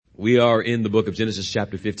We are in the book of Genesis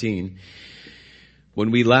chapter 15.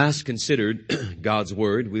 When we last considered God's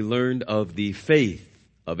word, we learned of the faith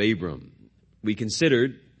of Abram. We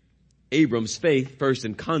considered Abram's faith first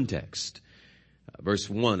in context. Verse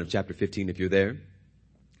 1 of chapter 15, if you're there.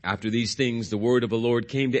 After these things, the word of the Lord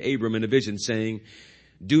came to Abram in a vision, saying,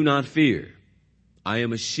 "Do not fear. I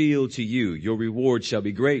am a shield to you. Your reward shall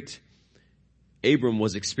be great." Abram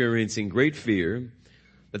was experiencing great fear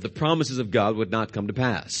that the promises of God would not come to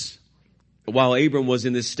pass. While Abram was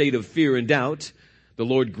in this state of fear and doubt, the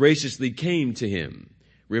Lord graciously came to him,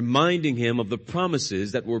 reminding him of the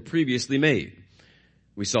promises that were previously made.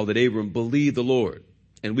 We saw that Abram believed the Lord,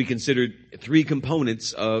 and we considered three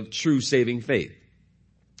components of true saving faith.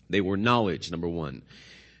 They were knowledge, number one.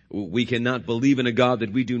 We cannot believe in a God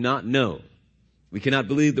that we do not know. We cannot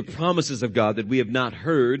believe the promises of God that we have not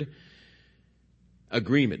heard.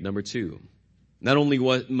 Agreement, number two. Not only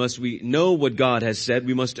must we know what God has said,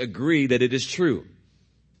 we must agree that it is true.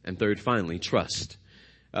 And third, finally, trust.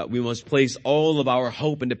 We must place all of our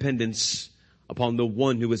hope and dependence upon the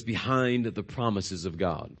one who is behind the promises of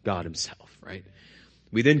God, God himself, right?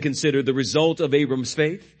 We then consider the result of Abram's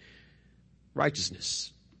faith,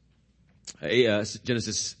 righteousness.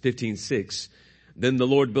 Genesis 15:6. Then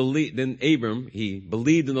Abram, he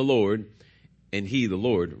believed in the Lord, and he, the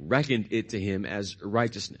Lord, reckoned it to him as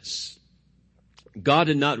righteousness. God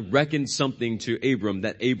did not reckon something to Abram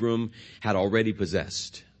that Abram had already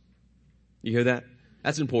possessed. You hear that?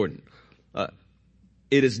 That's important.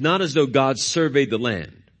 It is not as though God surveyed the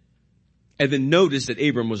land and then noticed that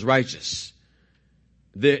Abram was righteous.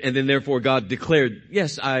 And then therefore God declared,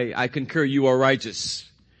 "Yes, I concur, you are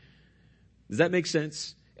righteous." Does that make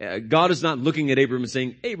sense? God is not looking at Abram and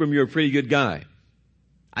saying, "Abram, you're a pretty good guy.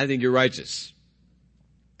 I think you're righteous."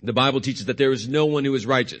 The Bible teaches that there is no one who is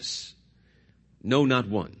righteous. No, not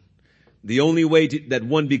one. The only way that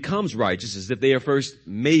one becomes righteous is that they are first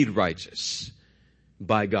made righteous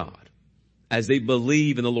by God as they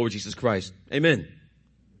believe in the Lord Jesus Christ. Amen.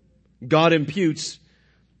 God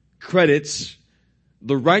credits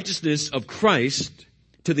the righteousness of Christ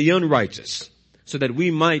to the unrighteous so that we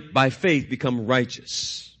might by faith become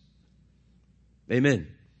righteous. Amen.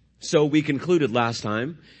 So we concluded last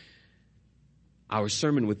time our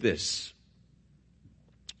sermon with this.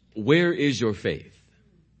 Where is your faith?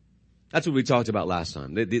 That's what we talked about last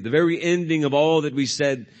time. The very ending of all that we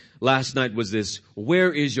said last night was this: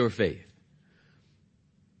 where is your faith?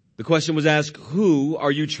 The question was asked, who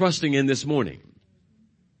are you trusting in this morning?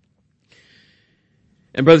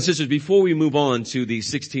 And brothers and sisters, before we move on to the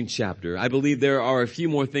 16th chapter, I believe there are a few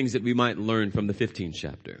more things that we might learn from the 15th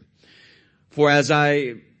chapter. For as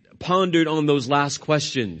I pondered on those last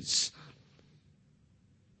questions,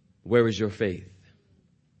 where is your faith?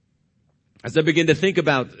 As I begin to think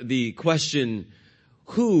about the question,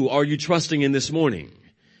 who are you trusting in this morning?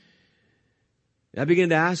 I begin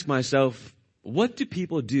to ask myself, what do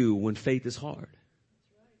people do when faith is hard?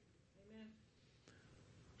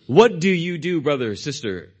 What do you do, brother,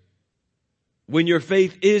 sister, when your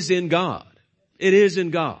faith is in God? It is in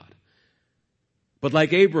God. But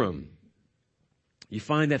like Abram, you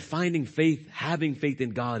find that finding faith, having faith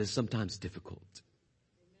in God is sometimes difficult.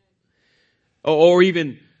 Or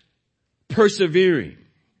even persevering,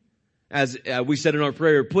 as we said in our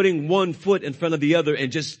prayer, putting one foot in front of the other and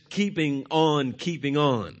just keeping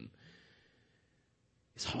on.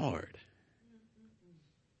 It's hard.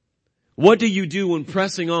 What do you do when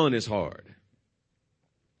pressing on is hard?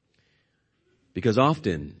 Because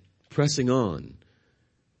often pressing on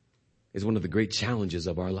is one of the great challenges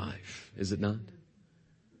of our life, is it not?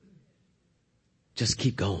 Just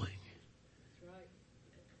keep going.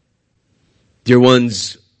 Dear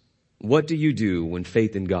ones, what do you do when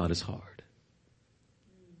faith in God is hard?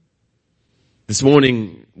 This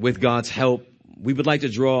morning, with God's help, I would like to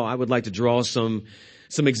draw some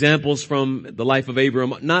examples from the life of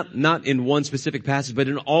Abram, not in one specific passage, but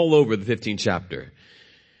in all over the 15th chapter.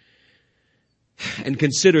 And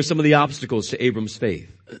consider some of the obstacles to Abram's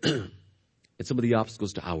faith and some of the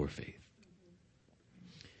obstacles to our faith.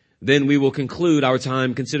 Then we will conclude our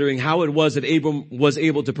time considering how it was that Abram was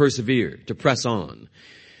able to persevere, to press on,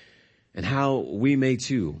 and how we may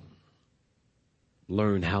too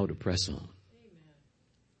learn how to press on. Amen.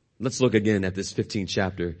 Let's look again at this 15th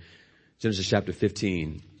chapter, Genesis chapter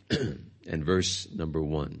 15 and verse number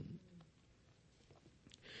 1.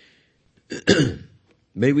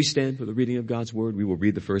 May we stand for the reading of God's word. We will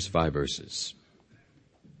read the first 5 verses.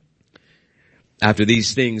 After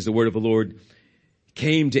these things, the word of the Lord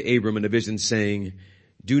came to Abram in a vision, saying,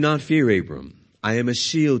 "Do not fear, Abram. I am a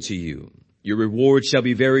shield to you. Your reward shall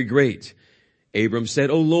be very great." Abram said,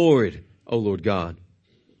 O Lord God,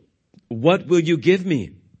 what will you give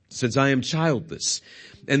me, since I am childless?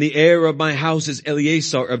 And the heir of my house is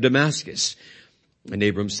Eleazar of Damascus. And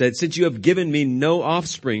Abram said, since you have given no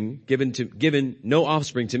offspring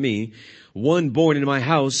to me, one born in my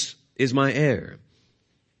house is my heir.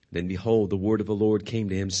 Then behold, the word of the Lord came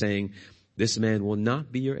to him, saying, this man will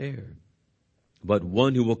not be your heir, but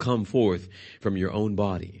one who will come forth from your own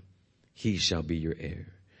body, he shall be your heir.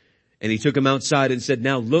 And he took him outside and said,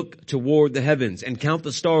 now look toward the heavens and count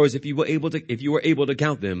the stars if you were able to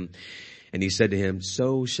count them. And he said to him,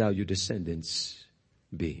 so shall your descendants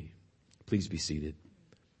be. Please be seated.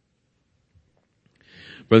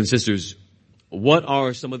 Brothers and sisters, what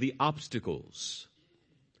are some of the obstacles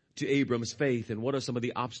to Abram's faith, and what are some of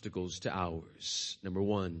the obstacles to ours? Number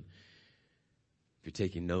one, if you're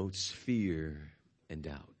taking notes, fear and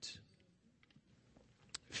doubt.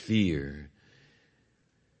 Fear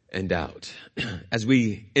and doubt. As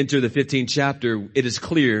we enter the 15th chapter, it is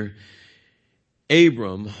clear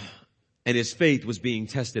Abram and his faith was being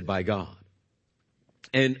tested by God.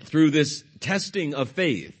 And through this testing of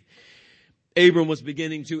faith, Abram was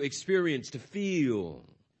beginning to experience, to feel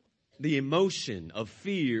the emotion of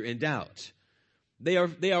fear and doubt. They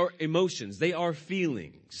are emotions. They are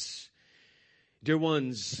feelings. Dear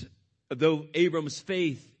ones, though Abram's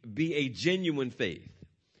faith be a genuine faith,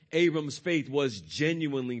 Abram's faith was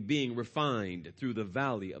genuinely being refined through the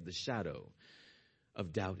valley of the shadow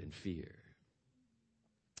of doubt and fear.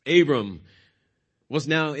 Abram was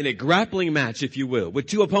now in a grappling match, if you will, with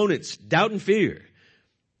two opponents, doubt and fear.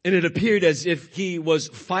 And it appeared as if he was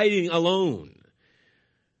fighting alone.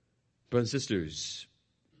 Brothers and sisters,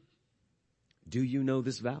 do you know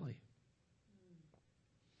this valley?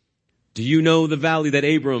 Do you know the valley that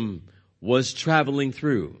Abram was traveling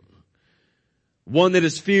through? One that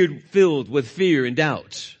is filled with fear and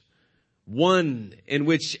doubt. One in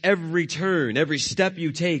which every turn, every step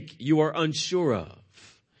you take, you are unsure of.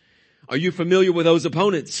 Are you familiar with those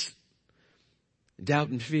opponents? Doubt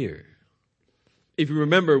and fear. If you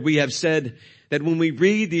remember, we have said that when we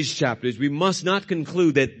read these chapters, we must not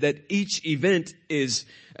conclude that each event is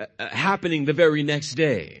happening the very next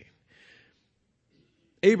day.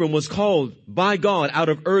 Abram was called by God out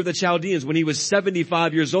of Ur the Chaldeans when he was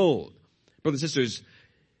 75 years old. Brothers and sisters,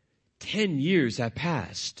 10 years have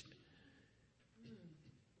passed.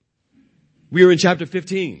 We are in chapter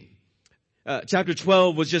 15. Chapter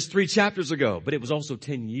 12 was just 3 chapters ago, but it was also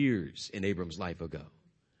 10 years in Abram's life ago.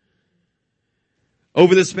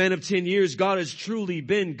 Over the span of 10 years, God has truly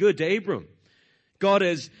been good to Abram. God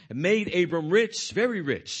has made Abram rich, very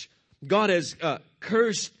rich. God has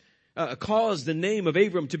caused the name of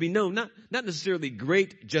Abram to be known, not necessarily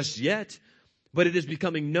great just yet, but it is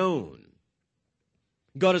becoming known.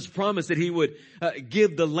 God has promised that he would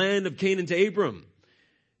give the land of Canaan to Abram.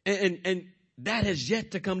 And that has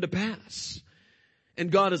yet to come to pass.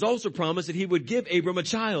 And God has also promised that he would give Abram a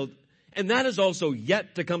child, and that is also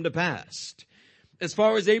yet to come to pass. As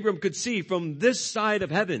far as Abram could see from this side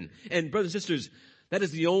of heaven, and brothers and sisters, that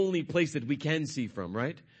is the only place that we can see from,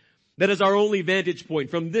 right? That is our only vantage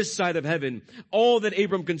point from this side of heaven. All that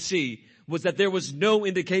Abram could see was that there was no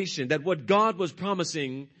indication that what God was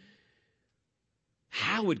promising,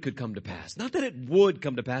 how it could come to pass. Not that it would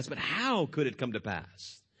come to pass, but how could it come to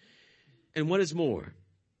pass? And what is more,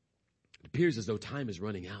 it appears as though time is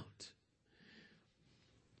running out.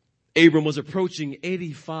 Abram was approaching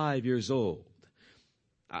 85 years old.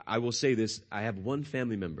 I will say this, I have one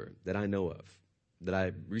family member that I know of that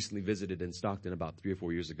I recently visited in Stockton about 3 or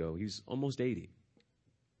 4 years ago. He's almost 80.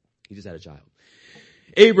 He just had a child.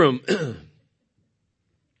 Abram,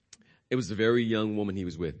 it was a very young woman he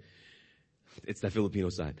was with. It's that Filipino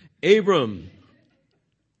side. Abram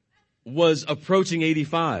was approaching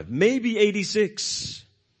 85, maybe 86.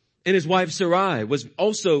 And his wife Sarai was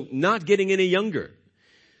also not getting any younger.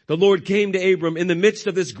 The Lord came to Abram in the midst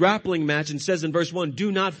of this grappling match and says in verse 1,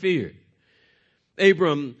 do not fear.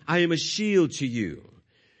 Abram, I am a shield to you.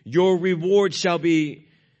 Your reward shall be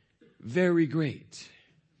very great.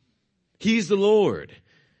 He's the Lord.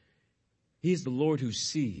 He's the Lord who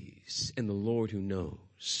sees and the Lord who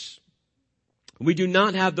knows. We do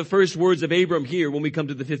not have the first words of Abram here when we come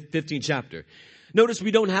to the 15th chapter. Notice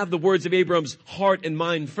we don't have the words of Abram's heart and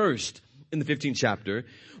mind first in the 15th chapter.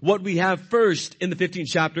 What we have first in the 15th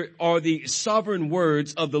chapter are the sovereign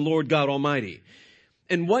words of the Lord God Almighty.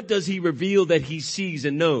 And what does he reveal that he sees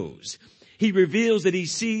and knows? He reveals that he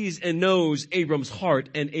sees and knows Abram's heart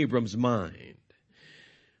and Abram's mind.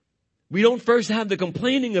 We don't first have the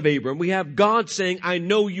complaining of Abram. We have God saying, I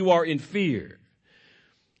know you are in fear.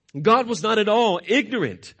 God was not at all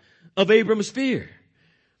ignorant of Abram's fear.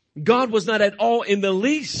 God was not at all in the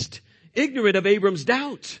least ignorant of Abram's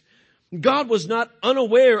doubt. God was not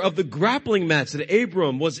unaware of the grappling match that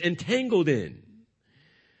Abram was entangled in.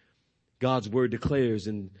 God's word declares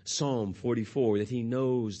in Psalm 44 that he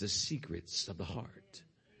knows the secrets of the heart.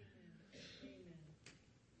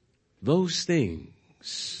 Those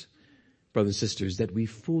things, brothers and sisters, that we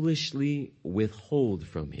foolishly withhold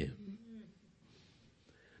from him.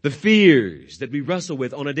 The fears that we wrestle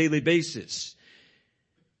with on a daily basis.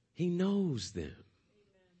 He knows them.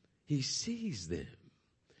 He sees them.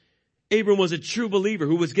 Abram was a true believer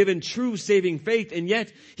who was given true saving faith, and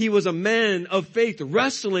yet he was a man of faith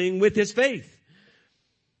wrestling with his faith.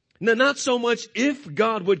 Now, not so much if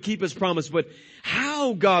God would keep his promise, but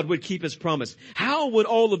how God would keep his promise. How would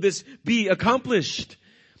all of this be accomplished?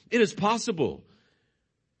 It is possible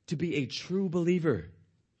to be a true believer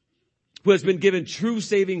who has been given true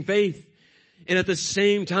saving faith and at the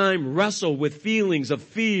same time wrestle with feelings of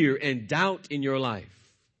fear and doubt in your life.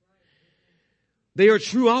 They are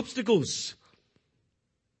true obstacles.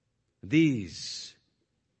 These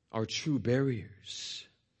are true barriers,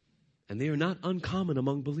 and they are not uncommon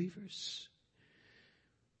among believers.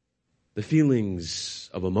 The feelings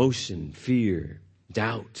of emotion, fear,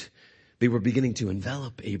 doubt, they were beginning to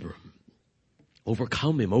envelop Abram,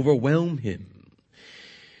 overcome him, overwhelm him.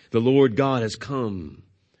 The Lord God has come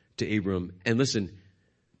to Abram, and listen,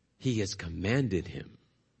 he has commanded him.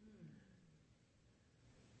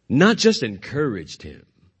 Not just encouraged him.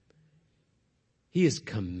 He has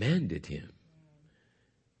commanded him.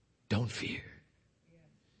 Don't fear.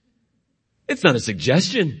 It's not a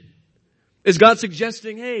suggestion. Is God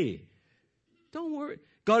suggesting, hey, don't worry.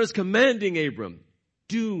 God is commanding Abram,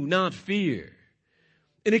 do not fear.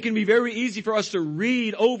 And it can be very easy for us to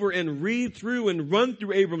read over and read through and run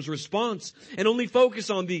through Abram's response and only focus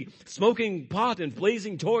on the smoking pot and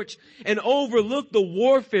blazing torch and overlook the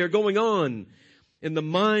warfare going on in the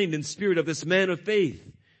mind and spirit of this man of faith.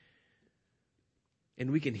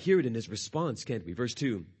 And we can hear it in his response, can't we? Verse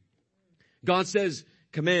 2. God says,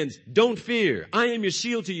 commands, don't fear. I am your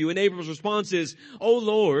shield to you. And Abram's response is, O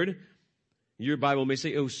Lord, your Bible may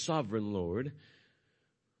say, O sovereign Lord,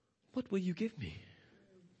 what will you give me?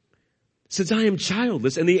 Since I am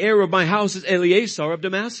childless and the heir of my house is Eleazar of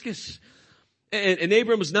Damascus. And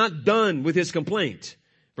Abram was not done with his complaint.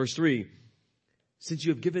 Verse 3. Since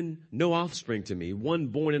you have given no offspring to me, one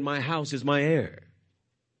born in my house is my heir.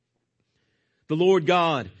 The Lord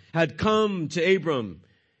God had come to Abram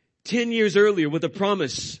 10 years earlier with a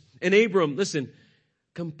promise. And Abram, listen,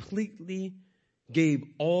 completely gave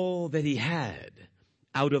all that he had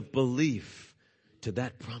out of belief to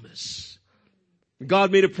that promise.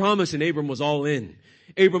 God made a promise and Abram was all in.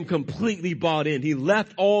 Abram completely bought in. He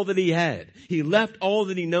left all that he had. He left all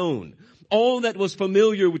that he known. All that was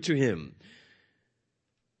familiar to him.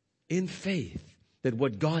 In faith that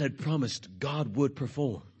what God had promised, God would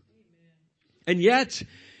perform. And yet,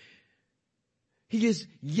 he is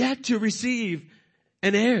yet to receive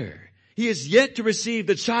an heir. He is yet to receive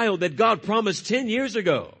the child that God promised 10 years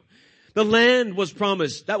ago. The land was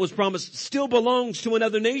promised, still belongs to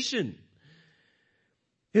another nation.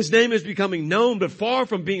 His name is becoming known, but far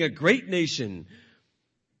from being a great nation.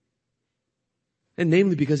 And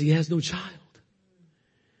namely because he has no child.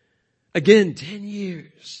 Again, 10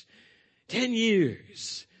 years. 10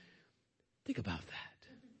 years. Think about that.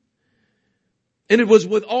 And it was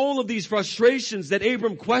with all of these frustrations that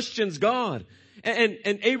Abram questions God.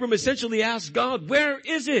 And Abram essentially asks God, where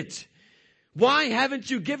is it? Why haven't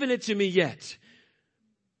you given it to me yet?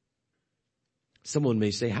 Someone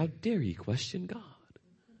may say, how dare he question God?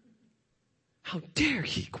 How dare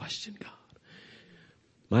he question God?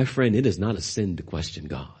 My friend, it is not a sin to question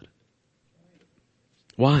God.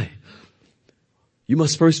 Why? You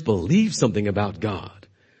must first believe something about God,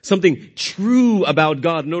 something true about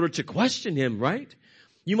God in order to question him, right?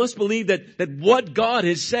 You must believe that what God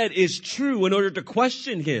has said is true in order to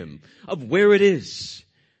question him of where it is,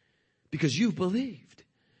 because you've believed.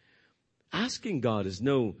 Asking God is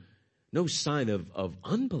no sign of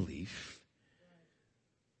unbelief.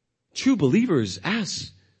 True believers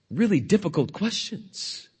ask really difficult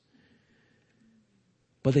questions,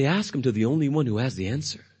 but they ask them to the only one who has the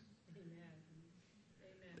answer.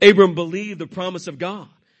 Abram believed the promise of God.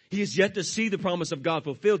 He is yet to see the promise of God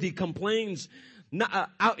fulfilled. He complains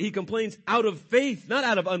out of faith, not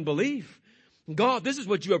out of unbelief. God, this is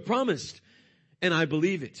what you have promised, and I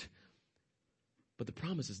believe it. But the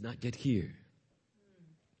promise is not yet here.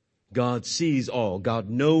 God sees all. God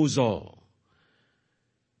knows all.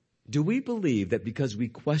 Do we believe that because we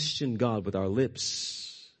question God with our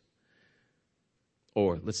lips,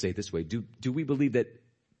 or let's say it this way, do we believe that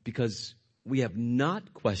because we have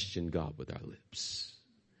not questioned God with our lips,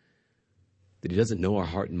 that he doesn't know our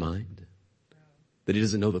heart and mind? That he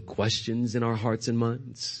doesn't know the questions in our hearts and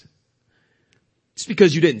minds? Just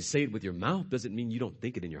because you didn't say it with your mouth doesn't mean you don't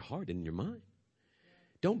think it in your heart and in your mind.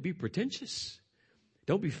 Don't be pretentious.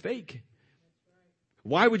 Don't be fake.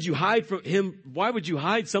 Why would you hide from him? Why would you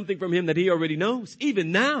hide something from him that he already knows?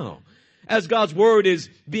 Even now, as God's word is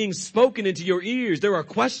being spoken into your ears, there are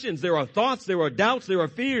questions, there are thoughts, there are doubts, there are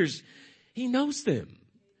fears. He knows them.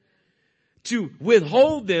 To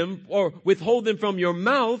withhold them or withhold them from your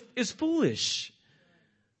mouth is foolish.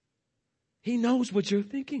 He knows what you're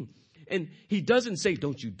thinking. And he doesn't say,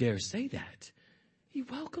 don't you dare say that. He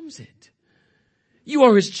welcomes it. You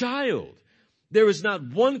are his child. There is not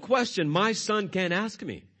one question my son can ask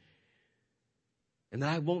me, and that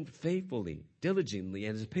I won't faithfully, diligently,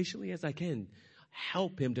 and as patiently as I can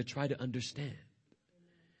help him to try to understand.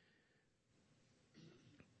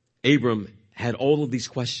 Abram had all of these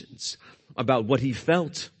questions about what he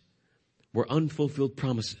felt were unfulfilled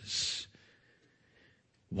promises.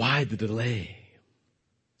 Why the delay?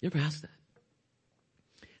 You ever asked that?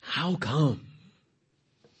 How come?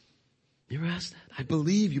 You ever asked that? I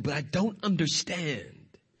believe you, but I don't understand.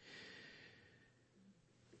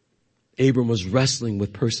 Abram was wrestling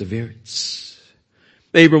with perseverance.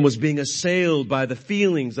 Abram was being assailed by the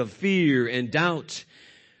feelings of fear and doubt.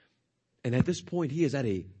 And at this point, he is at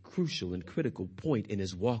a crucial and critical point in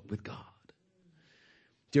his walk with God.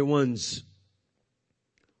 Dear ones,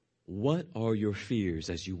 what are your fears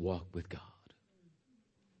as you walk with God?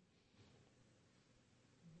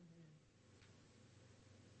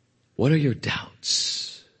 What are your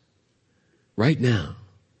doubts right now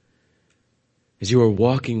as you are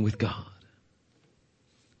walking with God?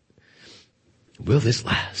 Will this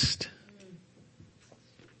last?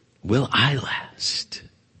 Will I last?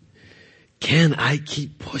 Can I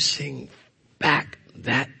keep pushing back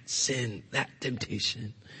that sin, that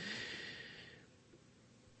temptation?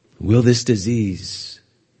 Will this disease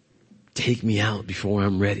take me out before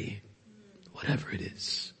I'm ready? Whatever it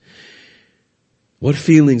is. What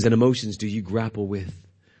feelings and emotions do you grapple with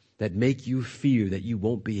that make you fear that you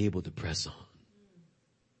won't be able to press on?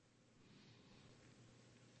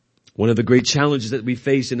 One of the great challenges that we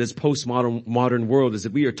face in this modern world is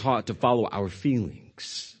that we are taught to follow our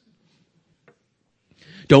feelings.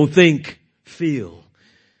 Don't think, feel.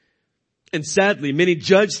 And sadly, many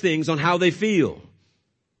judge things on how they feel.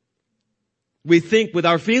 We think with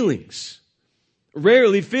our feelings.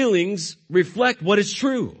 Rarely feelings reflect what is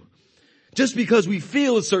true. Just because we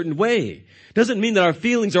feel a certain way doesn't mean that our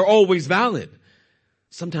feelings are always valid.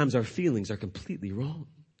 Sometimes our feelings are completely wrong.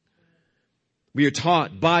 We are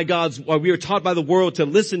taught by the world to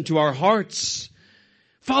listen to our hearts.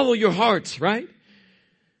 Follow your heart, right?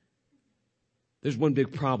 There's one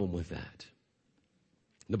big problem with that.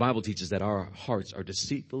 The Bible teaches that our hearts are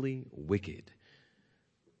deceitfully wicked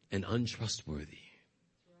and untrustworthy.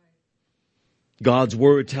 God's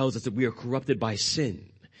word tells us that we are corrupted by sin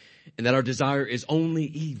and that our desire is only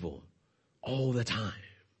evil all the time.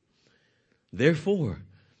 Therefore,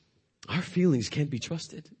 our feelings can't be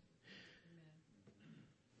trusted.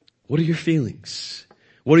 What are your feelings?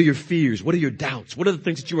 What are your fears? What are your doubts? What are the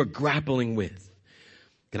things that you are grappling with?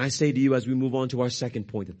 Can I say to you as we move on to our second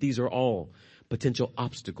point that these are all potential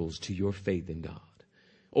obstacles to your faith in God,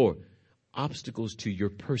 or obstacles to your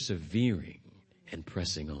persevering and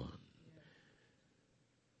pressing on.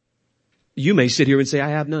 You may sit here and say, I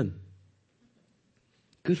have none.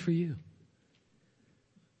 Good for you.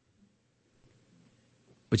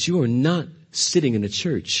 But you are not sitting in a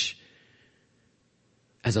church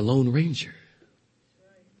as a lone ranger.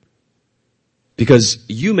 Because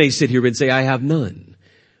you may sit here and say, I have none.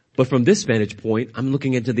 But from this vantage point, I'm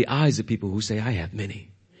looking into the eyes of people who say, I have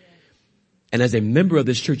many. And as a member of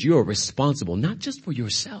this church, you are responsible not just for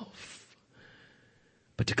yourself,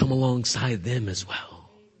 but to come alongside them as well.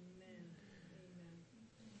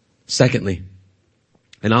 Secondly,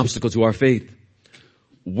 an obstacle to our faith,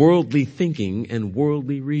 worldly thinking and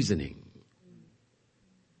worldly reasoning.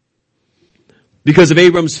 Because of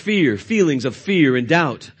Abram's feelings of fear and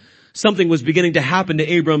doubt, something was beginning to happen to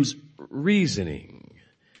Abram's reasoning.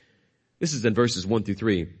 This is in verses 1 through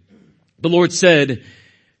 3. The Lord said,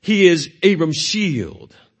 He is Abram's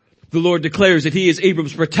shield. The Lord declares that He is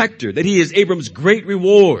Abram's protector, that He is Abram's great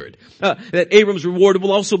reward, that Abram's reward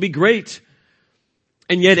will also be great.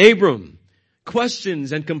 And yet Abram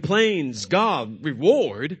questions and complains, God,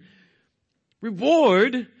 reward?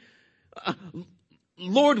 Lord,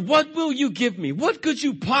 what will you give me? What could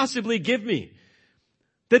you possibly give me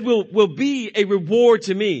that will be a reward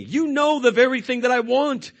to me? You know the very thing that I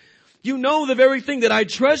want. You know the very thing that I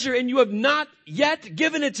treasure, and you have not yet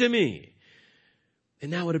given it to me. And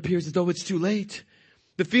now it appears as though it's too late.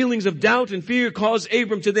 The feelings of doubt and fear caused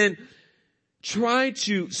Abram to then try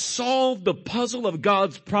to solve the puzzle of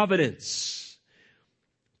God's providence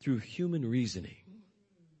through human reasoning.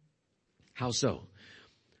 How so?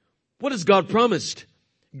 What has God promised?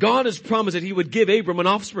 God has promised that he would give Abram an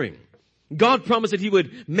offspring. God promised that he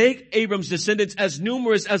would make Abram's descendants as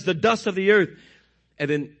numerous as the dust of the earth. And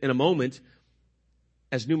then in a moment,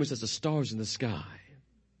 as numerous as the stars in the sky.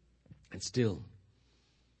 And still,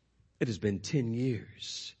 it has been 10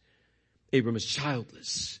 years. Abram is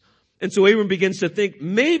childless. And so Abram begins to think,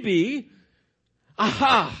 maybe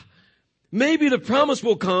the promise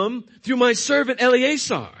will come through my servant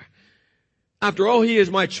Eleazar. After all, he is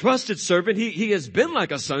my trusted servant. He has been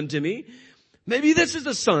like a son to me. Maybe this is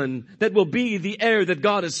the son that will be the heir that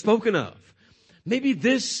God has spoken of. Maybe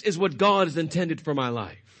this is what God has intended for my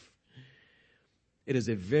life. It is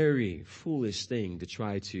a very foolish thing to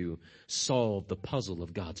try to solve the puzzle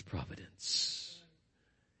of God's providence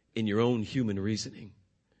in your own human reasoning.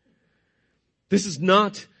 This is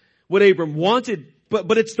not what Abram wanted,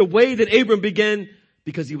 but it's the way that Abram began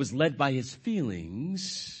because he was led by his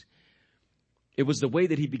feelings. It was the way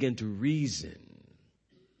that he began to reason.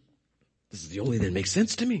 This is the only thing that makes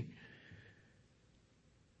sense to me.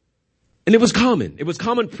 And it was common. It was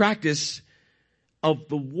common practice of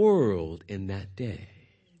the world in that day.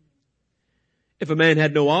 If a man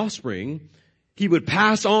had no offspring, he would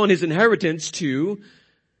pass on his inheritance to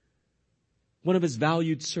one of his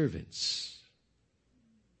valued servants.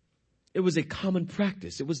 It was a common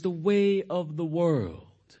practice. It was the way of the world.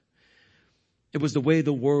 It was the way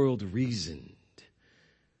the world reasoned.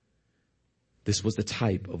 This was the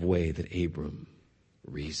type of way that Abram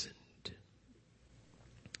reasoned.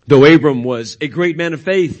 Though Abram was a great man of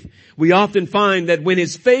faith, we often find that when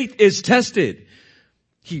his faith is tested,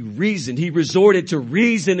 he reasoned. He resorted to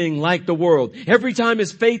reasoning like the world. Every time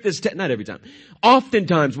his faith is not every time.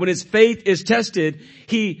 Oftentimes when his faith is tested,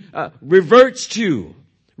 he resorts to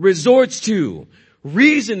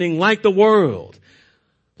reasoning like the world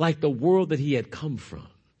that he had come from,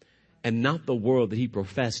 and not the world that he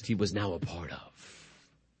professed he was now a part of.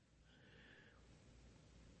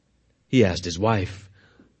 He asked his wife,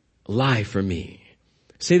 lie for me.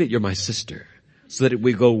 Say that you're my sister, so that it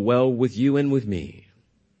will go well with you and with me.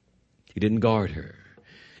 He didn't guard her.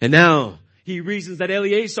 And now he reasons that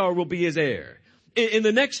Eleazar will be his heir. In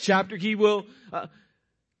the next chapter, he will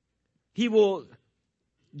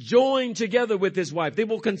join together with his wife. They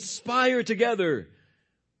will conspire together,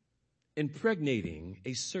 impregnating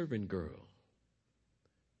a servant girl,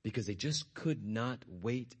 because they just could not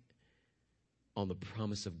wait on the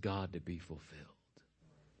promise of God to be fulfilled.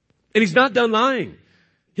 And he's not done lying.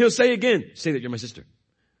 He'll say again, say that you're my sister.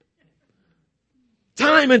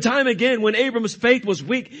 Time and time again, when Abram's faith was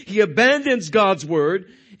weak, he abandons God's word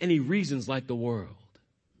and he reasons like the world.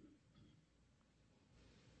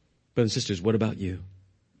 Brothers and sisters, what about you?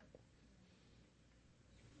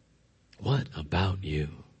 What about you?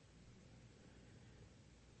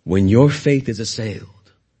 When your faith is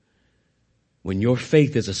assailed, when your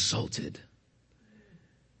faith is assaulted,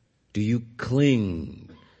 do you cling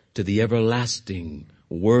to the everlasting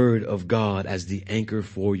word of God as the anchor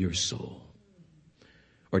for your soul?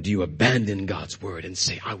 Or do you abandon God's word and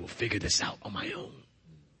say, I will figure this out on my own?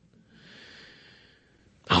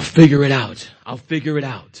 I'll figure it out. I'll figure it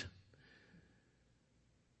out.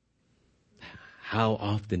 How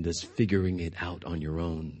often does figuring it out on your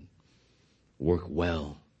own work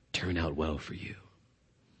well, turn out well for you?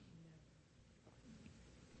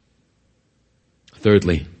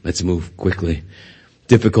 Thirdly, let's move quickly.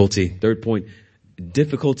 Difficulty. Third point.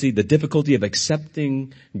 Difficulty. The difficulty of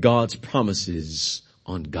accepting God's promises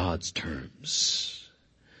on God's terms.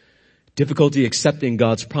 Difficulty accepting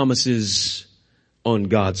God's promises on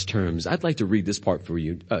God's terms. I'd like to read this part for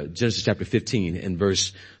you. Genesis chapter 15 and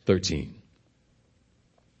verse 13.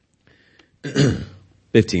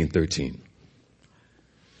 15:13.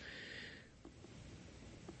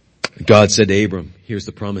 God said to Abram, here's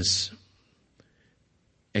the promise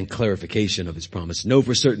and clarification of his promise. Know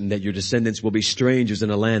for certain that your descendants will be strangers in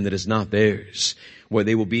a land that is not theirs, where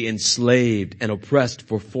they will be enslaved and oppressed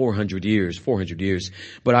for 400 years.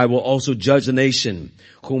 But I will also judge the nation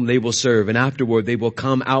whom they will serve, and afterward they will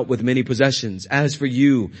come out with many possessions. As for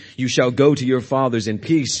you, you shall go to your fathers in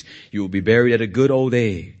peace. You will be buried at a good old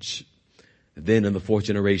age. Then in the fourth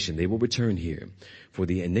generation they will return here, for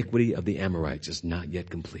the iniquity of the Amorites is not yet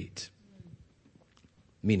complete.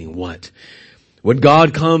 Meaning what? When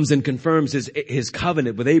God comes and confirms his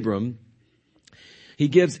covenant with Abram, he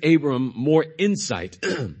gives Abram more insight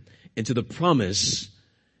into the promise,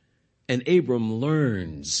 and Abram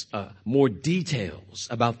learns more details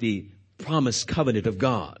about the promised covenant of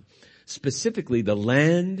God, specifically the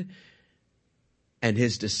land and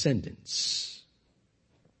his descendants.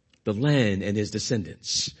 The land and his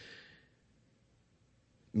descendants.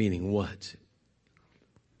 Meaning what?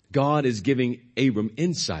 God is giving Abram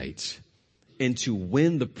insight into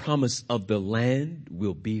when the promise of the land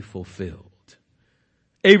will be fulfilled.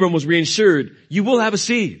 Abram was reassured, you will have a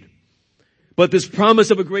seed. But this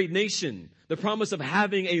promise of a great nation, the promise of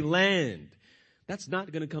having a land, that's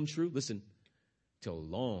not going to come true, listen, till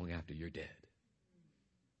long after you're dead.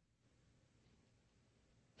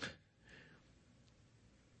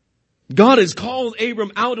 God has called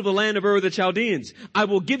Abram out of the land of Ur of the Chaldeans. I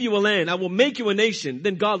will give you a land. I will make you a nation.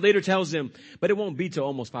 Then God later tells him, but it won't be till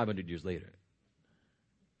almost 500 years later.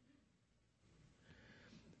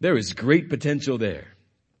 There is great potential there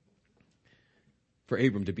for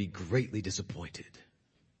Abram to be greatly disappointed.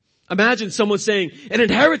 Imagine someone saying, an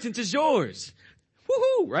inheritance is yours.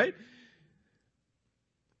 Woohoo, right?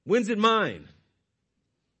 When's it mine?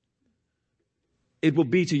 It will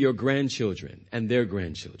be to your grandchildren and their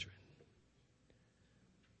grandchildren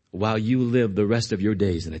while you live the rest of your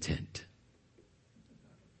days in a tent.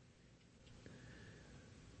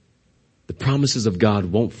 The promises of God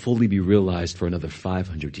won't fully be realized for another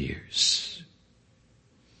 500 years.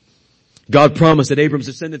 God promised that Abram's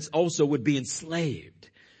descendants also would be enslaved.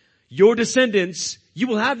 Your descendants, you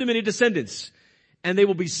will have many descendants, and they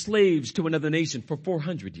will be slaves to another nation for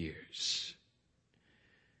 400 years.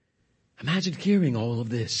 Imagine hearing all of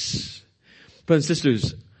this. Brothers and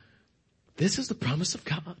sisters, this is the promise of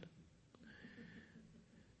God.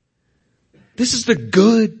 This is the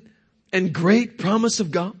good and great promise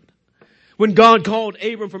of God. When God called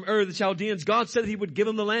Abram from Ur of the Chaldeans, God said that he would give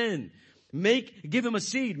him the land, give him a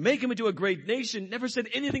seed, make him into a great nation, never said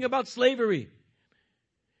anything about slavery.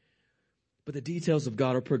 But the details of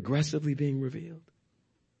God are progressively being revealed.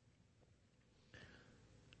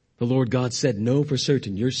 The Lord God said, know for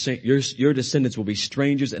certain your descendants will be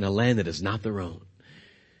strangers in a land that is not their own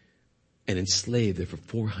and enslaved there for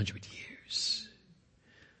 400 years.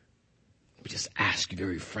 Let me just ask you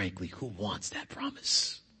very frankly, who wants that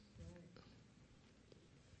promise?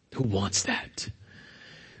 Who wants that?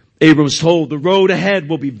 Abram was told the road ahead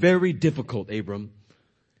will be very difficult, Abram.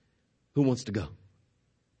 Who wants to go?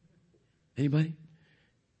 Anybody?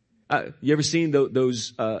 You ever seen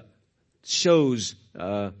those shows?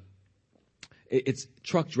 It's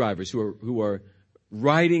truck drivers who are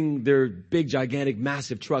riding their big, gigantic,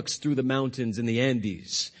 massive trucks through the mountains in the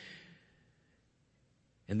Andes.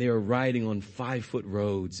 And they are riding on 5-foot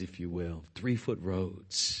roads, if you will, 3-foot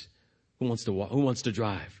roads. Who wants to walk? Who wants to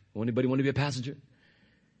drive? Anybody want to be a passenger?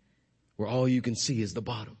 Where all you can see is the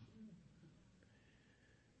bottom.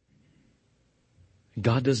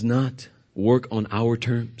 God does not work on our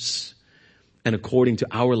terms and according to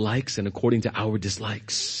our likes and according to our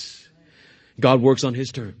dislikes. God works on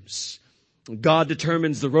his terms. God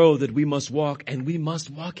determines the road that we must walk, and we must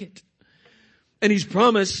walk it. And he's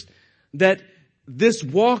promised that this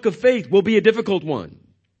walk of faith will be a difficult one.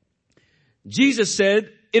 Jesus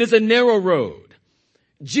said it is a narrow road.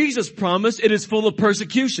 Jesus promised it is full of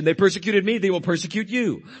persecution. They persecuted me, they will persecute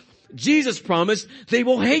you. Jesus promised they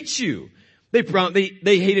will hate you. They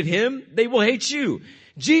hated him, they will hate you.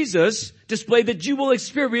 Jesus displayed that you will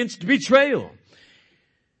experience betrayal.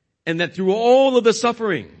 And that through all of the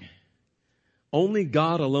suffering, only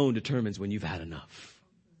God alone determines when you've had enough.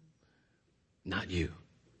 Not you.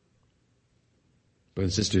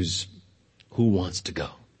 Brothers and sisters, who wants to go?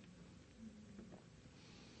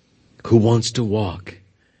 Who wants to walk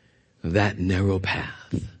that narrow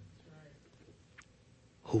path?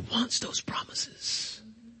 Who wants those promises?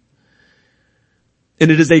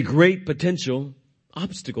 And it is a great potential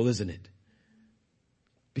obstacle, isn't it?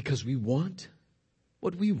 Because we want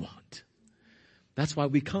what we want. That's why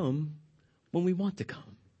we come when we want to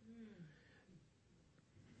come.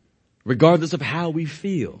 Regardless of how we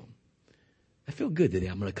feel. I feel good today,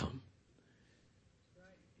 I'm going to come.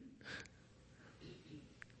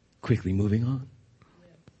 Quickly moving on.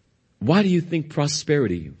 Why do you think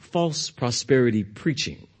false prosperity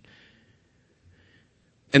preaching,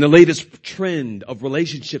 and the latest trend of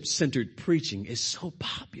relationship-centered preaching is so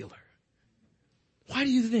popular? Why do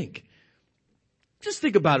you think? Just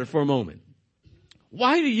think about it for a moment.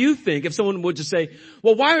 Why do you think, if someone would just say,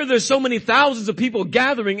 well, why are there so many thousands of people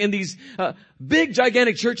gathering in these big,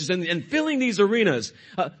 gigantic churches and filling these arenas,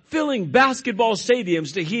 filling basketball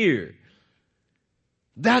stadiums to hear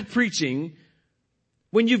that preaching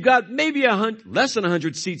when you've got maybe less than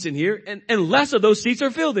 100 seats in here and less of those seats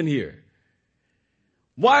are filled in here?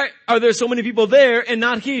 Why are there so many people there and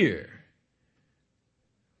not here?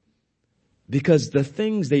 Because the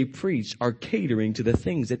things they preach are catering to the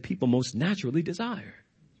things that people most naturally desire.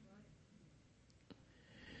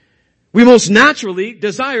 We most naturally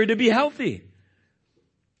desire to be healthy.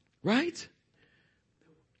 Right?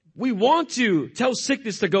 We want to tell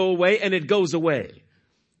sickness to go away and it goes away.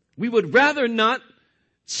 We would rather not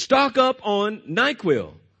stock up on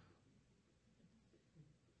NyQuil.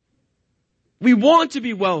 We want to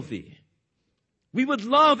be wealthy. We would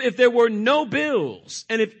love if there were no bills,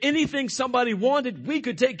 and if anything somebody wanted, we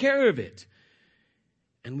could take care of it.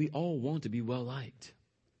 And we all want to be well liked.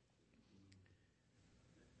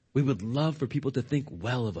 We would love for people to think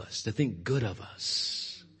well of us, to think good of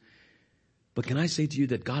us. But can I say to you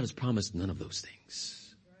that God has promised none of those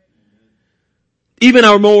things? Even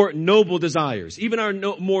our more noble desires, even our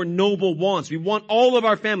more noble wants. We want all of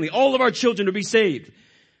our family, all of our children to be saved.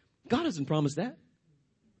 God hasn't promised that.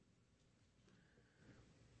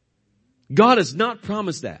 God has not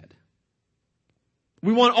promised that.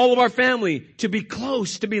 We want all of our family to be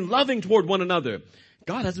close, to be loving toward one another.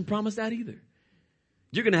 God hasn't promised that either.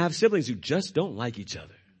 You're going to have siblings who just don't like each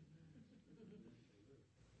other.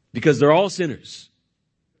 Because they're all sinners.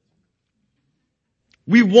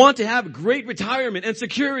 We want to have great retirement and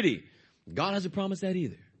security. God hasn't promised that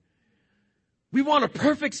either. We want a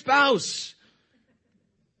perfect spouse.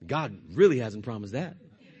 God really hasn't promised that.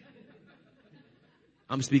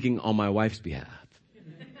 I'm speaking on my wife's behalf.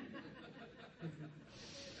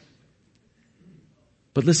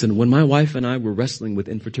 But listen, when my wife and I were wrestling with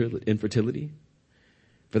infertility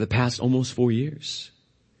for the past almost 4 years,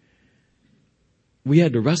 we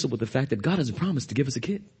had to wrestle with the fact that God hasn't promised to give us a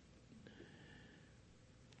kid.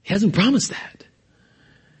 He hasn't promised that.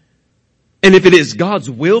 And if it is God's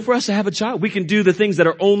will for us to have a child, we can do the things that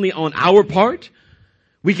are only on our part.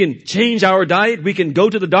 We can change our diet. We can go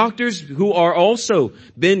to the doctors who are also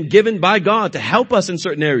been given by God to help us in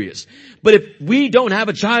certain areas. But if we don't have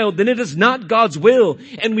a child, then it is not God's will.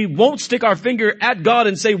 And we won't stick our finger at God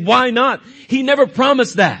and say, why not? He never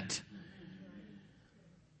promised that.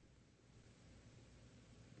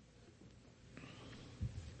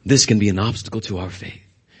 This can be an obstacle to our faith.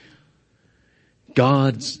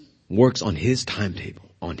 God works on His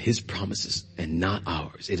timetable, on His promises, and not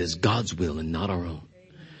ours. It is God's will and not our own.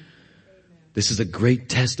 This is a great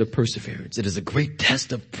test of perseverance. It is a great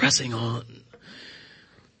test of pressing on.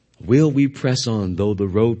 Will we press on though the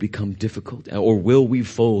road become difficult, or will we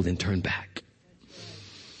fold and turn back?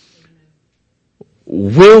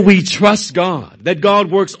 Will we trust God, that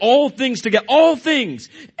God works all things together, all things,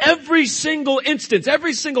 every single instance,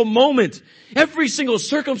 every single moment, every single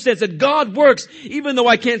circumstance that God works, even though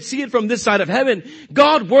I can't see it from this side of heaven,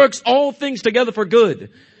 God works all things together for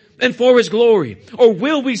good and for His glory? Or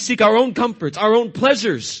will we seek our own comforts, our own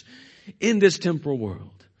pleasures in this temporal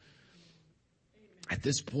world? At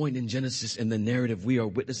this point in Genesis, in the narrative, we are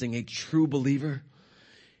witnessing a true believer,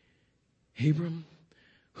 Abram,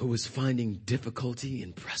 who is finding difficulty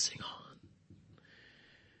in pressing on.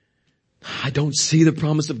 I don't see the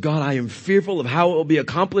promise of God. I am fearful of how it will be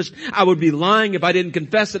accomplished. I would be lying if I didn't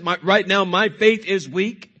confess that right now my faith is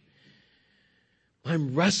weak.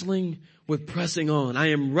 I'm wrestling with pressing on.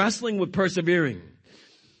 I am wrestling with persevering.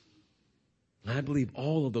 And I believe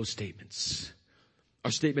all of those statements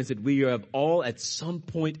are statements that we have all at some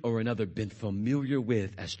point or another been familiar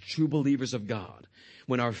with as true believers of God,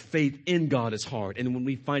 when our faith in God is hard and when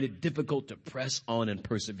we find it difficult to press on and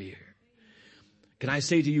persevere. Can I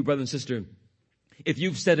say to you, brother and sister, if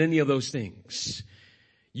you've said any of those things,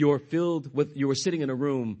 you are sitting in a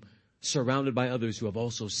room surrounded by others who have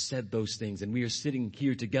also said those things. And we are sitting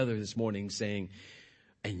here together this morning saying,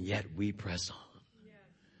 and yet we press on.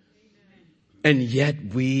 And yet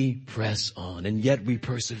we press on. And yet we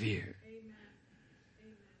persevere.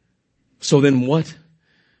 So then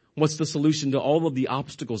what's the solution to all of the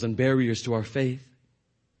obstacles and barriers to our faith?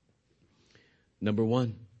 Number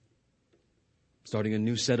one, starting a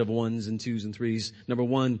new set of 1s and 2s and 3s. Number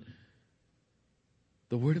one,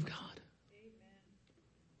 the Word of God.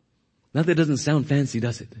 Now that doesn't sound fancy,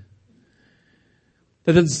 does it?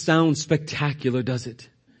 That doesn't sound spectacular, does it?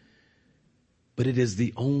 But it is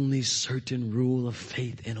the only certain rule of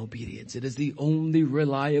faith and obedience. It is the only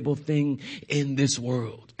reliable thing in this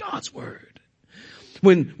world. God's Word.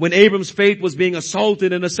 When Abram's faith was being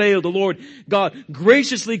assaulted and assailed, the Lord God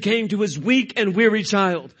graciously came to His weak and weary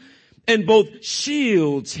child and both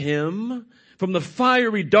shields him from the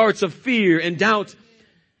fiery darts of fear and doubt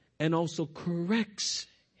and also corrects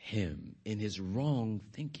him in his wrong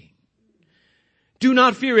thinking. Do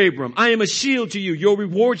not fear, Abram. I am a shield to you. Your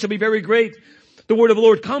reward shall be very great. The word of the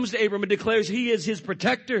Lord comes to Abram and declares He is his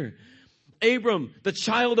protector. Abram, the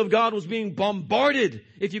child of God, was being bombarded,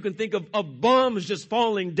 if you can think of bombs just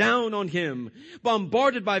falling down on him,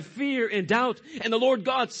 bombarded by fear and doubt. And the Lord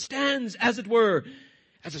God stands, as it were,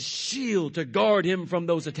 as a shield to guard him from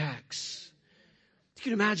those attacks. You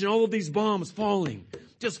can imagine all of these bombs falling,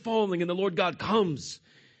 just falling, and the Lord God comes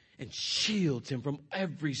and shields him from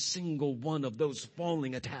every single one of those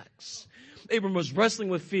falling attacks. Abram was wrestling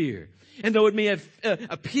with fear. And though it may have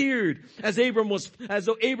appeared as though Abram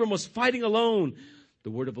was fighting alone,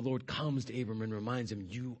 the word of the Lord comes to Abram and reminds him,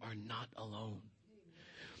 you are not alone.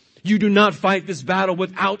 You do not fight this battle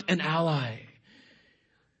without an ally.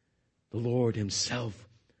 The Lord himself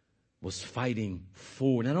was fighting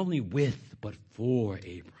for, not only with, but for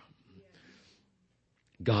Abram.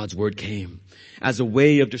 God's word came as a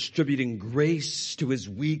way of distributing grace to his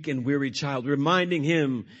weak and weary child, reminding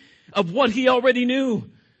him of what he already knew,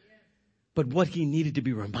 but what he needed to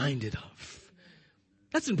be reminded of.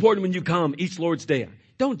 That's important when you come each Lord's Day.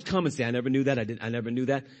 Don't come and say, I never knew that. I never knew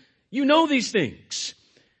that. You know these things.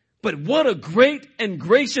 But what a great and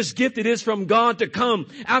gracious gift it is from God to come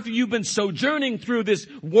after you've been sojourning through this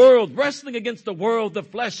world, wrestling against the world, the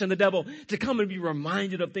flesh, and the devil, to come and be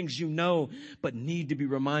reminded of things you know, but need to be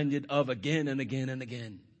reminded of again and again and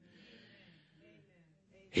again.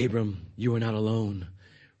 Abram, you are not alone.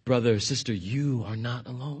 Brother, sister, you are not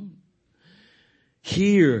alone.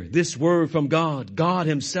 Hear this word from God. God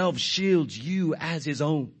himself shields you as his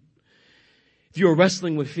own. If you are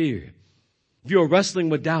wrestling with fear, if you are wrestling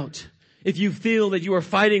with doubt, if you feel that you are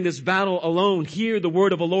fighting this battle alone, hear the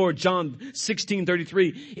word of the Lord. John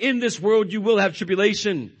 16:33. In this world you will have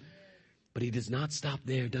tribulation. But he does not stop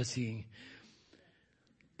there, does he?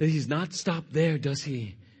 He's not stopped there, does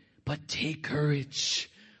he? But take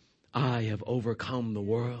courage. I have overcome the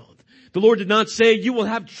world. The Lord did not say you will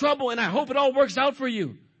have trouble and I hope it all works out for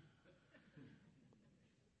you.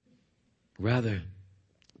 Rather,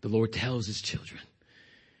 the Lord tells his children,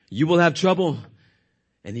 you will have trouble,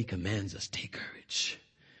 and he commands us, take courage.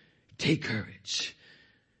 Take courage.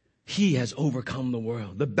 He has overcome the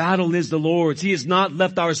world. The battle is the Lord's. He has not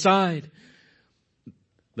left our side.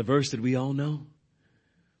 The verse that we all know.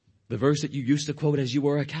 The verse that you used to quote as you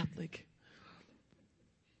were a Catholic.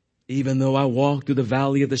 Even though I walk through the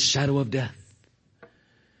valley of the shadow of death,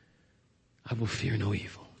 I will fear no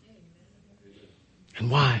evil. And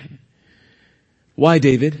why? Why,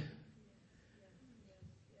 David?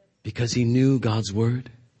 Because he knew God's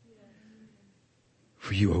word.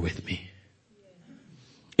 For you are with me.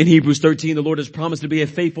 In Hebrews 13, the Lord has promised to be a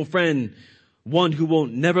faithful friend, one who will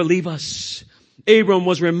never leave us. Abram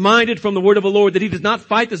was reminded from the word of the Lord that he does not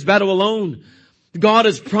fight this battle alone. God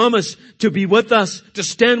has promised to be with us, to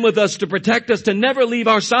stand with us, to protect us, to never leave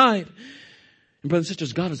our side. And brothers and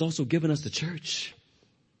sisters, God has also given us the church.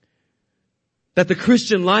 That the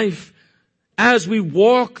Christian life, as we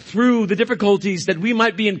walk through the difficulties, that we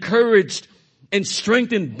might be encouraged and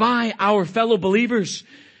strengthened by our fellow believers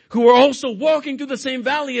who are also walking through the same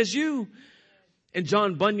valley as you. In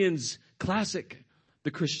John Bunyan's classic,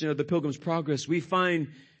 The Christian of the Pilgrim's Progress, we find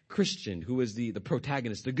Christian, who is the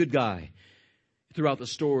protagonist, the good guy. Throughout the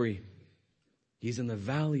story, he's in the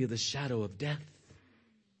valley of the shadow of death.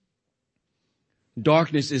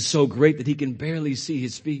 Darkness is so great that he can barely see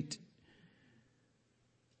his feet.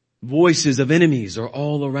 Voices of enemies are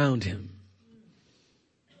all around him.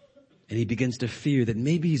 And he begins to fear that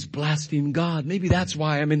maybe he's blasphemed God. Maybe that's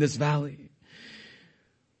why I'm in this valley.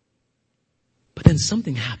 But then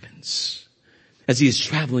something happens as he is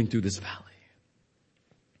traveling through this valley.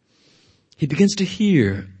 He begins to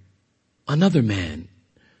hear another man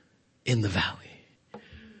in the valley.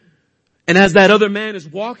 And as that other man is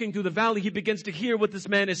walking through the valley, he begins to hear what this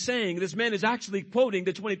man is saying. This man is actually quoting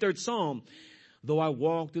the 23rd Psalm. Though I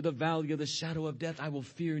walk through the valley of the shadow of death, I will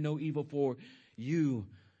fear no evil, for you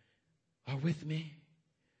are with me.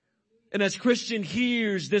 And as Christian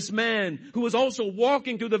hears this man who is also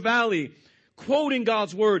walking through the valley, quoting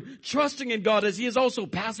God's word, trusting in God as he is also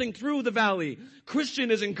passing through the valley,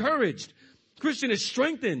 Christian is encouraged. Christian is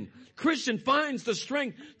strengthened. Christian finds the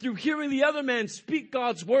strength through hearing the other man speak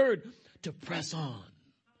God's word to press on.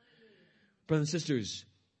 Brothers and sisters,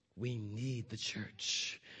 we need the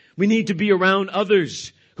church. We need to be around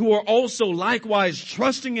others who are also likewise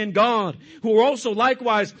trusting in God, who are also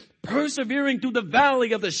likewise persevering through the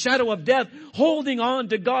valley of the shadow of death, holding on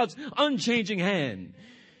to God's unchanging hand.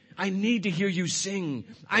 I need to hear you sing.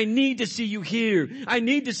 I need to see you here. I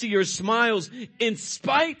need to see your smiles in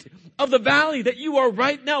spite of the valley that you are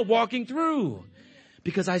right now walking through.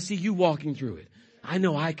 Because I see you walking through it. I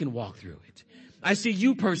know I can walk through it. I see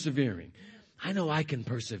you persevering. I know I can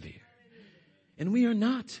persevere. And we are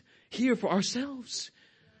not here for ourselves.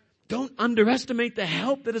 Don't underestimate the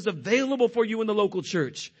help that is available for you in the local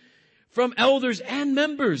church from elders and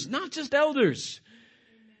members, not just elders.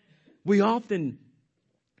 Too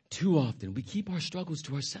often, we keep our struggles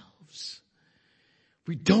to ourselves.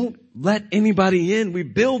 We don't let anybody in. We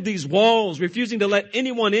build these walls, refusing to let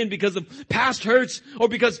anyone in because of past hurts or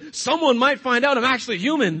because someone might find out I'm actually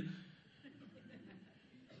human.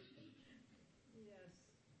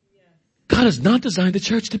 God has not designed the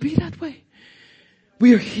church to be that way.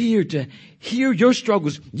 We are here to hear your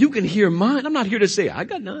struggles. You can hear mine. I'm not here to say, I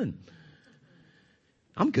got none.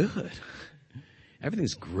 I'm good.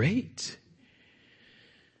 Everything's great.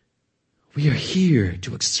 We are here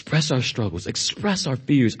to express our struggles, express our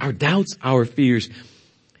fears, our doubts, our fears,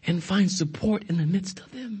 and find support in the midst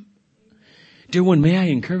of them. Dear one, may I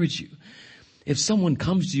encourage you, if someone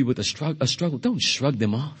comes to you with a struggle, don't shrug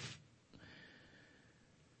them off.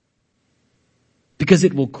 Because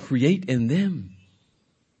it will create in them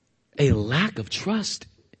a lack of trust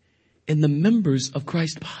in the members of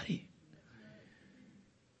Christ's body.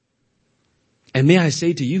 And may I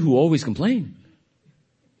say to you who always complain,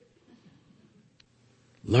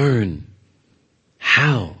 learn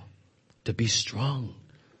how to be strong.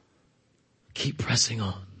 Keep pressing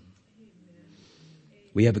on.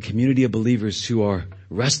 We have a community of believers who are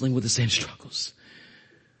wrestling with the same struggles.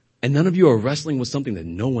 And none of you are wrestling with something that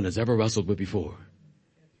no one has ever wrestled with before.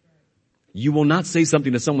 You will not say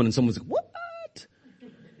something to someone and someone's like, what?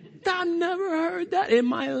 I've never heard that in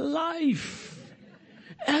my life.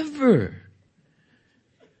 Ever.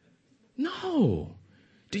 No.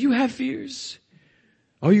 Do you have fears?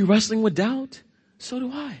 Are you wrestling with doubt? So do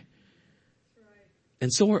I.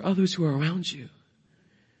 And so are others who are around you.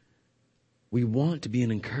 We want to be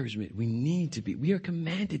an encouragement. We need to be. We are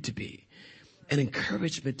commanded to be an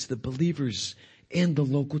encouragement to the believers in the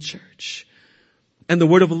local church. And the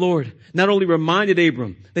word of the Lord not only reminded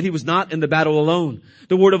Abram that he was not in the battle alone,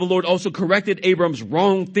 the word of the Lord also corrected Abram's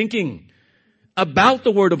wrong thinking about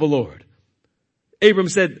the word of the Lord. Abram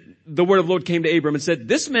said, the word of the Lord came to Abram and said,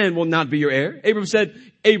 this man will not be your heir.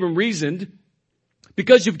 Abram reasoned,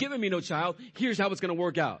 because you've given me no child, here's how it's going to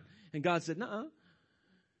work out. And God said, nuh-uh.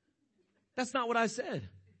 That's not what I said.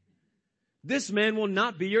 This man will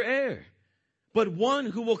not be your heir, but one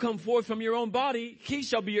who will come forth from your own body, he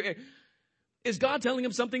shall be your heir. Is God telling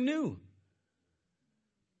him something new?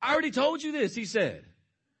 I already told you this, he said.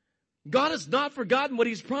 God has not forgotten what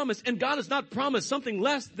he's promised, and God has not promised something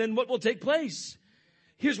less than what will take place.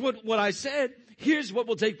 Here's what I said. Here's what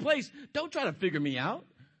will take place. Don't try to figure me out.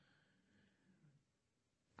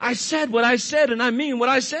 I said what I said, and I mean what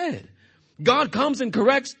I said. God comes and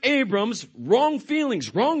corrects Abram's wrong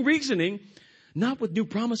feelings, wrong reasoning, not with new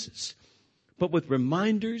promises, but with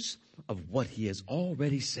reminders of what he has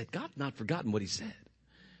already said. God has not forgotten what he said.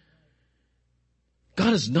 God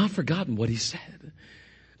has not forgotten what he said.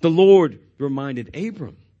 The Lord reminded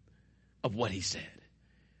Abram of what he said.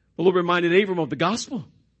 The Lord reminded Abram of the gospel.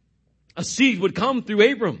 A seed would come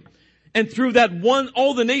through Abram, and through that one,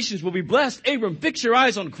 all the nations will be blessed. Abram, fix your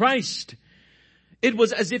eyes on Christ. It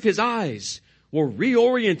was as if his eyes were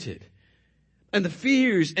reoriented, and the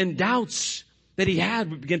fears and doubts that he had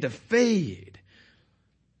would begin to fade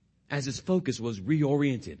as his focus was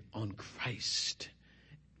reoriented on Christ.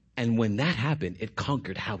 And when that happened, it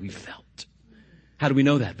conquered how he felt. How do we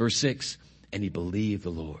know that? Verse 6, and he believed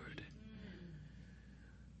the Lord.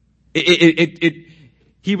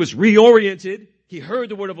 He was reoriented. He heard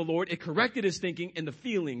the word of the Lord. It corrected his thinking, and the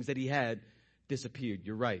feelings that he had disappeared.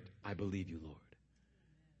 You're right. I believe you, Lord.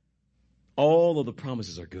 All of the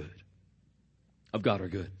promises are good. Of God are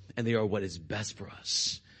good. And they are what is best for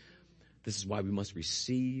us. This is why we must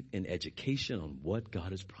receive an education on what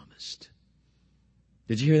God has promised.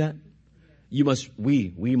 Did you hear that?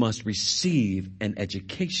 We must receive an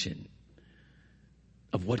education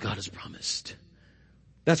of what God has promised.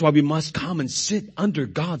 That's why we must come and sit under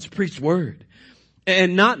God's preached word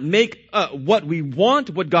and not make what we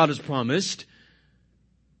want, what God has promised,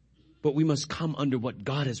 but we must come under what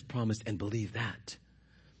God has promised and believe that.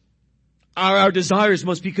 Our desires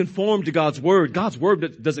must be conformed to God's word. God's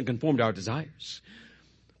word doesn't conform to our desires.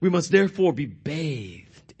 We must therefore be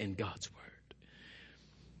bathed in God's word.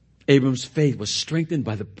 Abram's faith was strengthened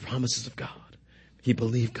by the promises of God. He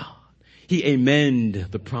believed God. He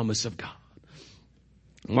amened the promise of God.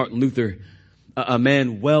 Martin Luther, a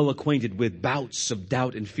man well acquainted with bouts of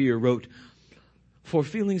doubt and fear, wrote, "For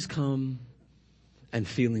feelings come and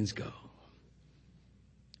feelings go.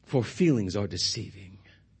 For feelings are deceiving.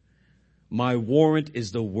 My warrant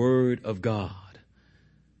is the word of God.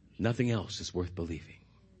 Nothing else is worth believing."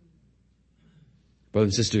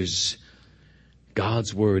 Brothers and sisters,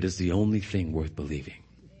 God's word is the only thing worth believing.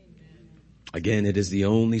 Again, it is the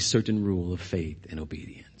only certain rule of faith and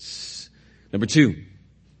obedience. Number 2,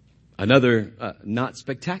 another not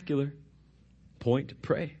spectacular point,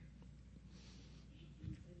 pray.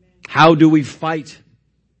 How do we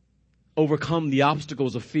overcome the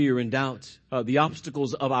obstacles of fear and doubt, the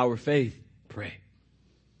obstacles of our faith? Pray.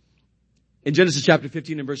 In Genesis chapter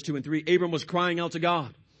 15 and verse 2 and 3, Abram was crying out to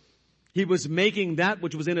God. He was making that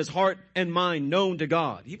which was in his heart and mind known to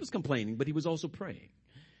God. He was complaining, but he was also praying.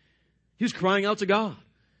 He was crying out to God.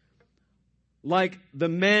 Like the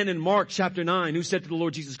man in Mark chapter 9 who said to the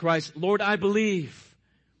Lord Jesus Christ, Lord, I believe.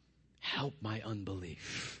 Help my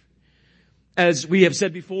unbelief. As we have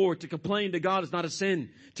said before, to complain to God is not a sin.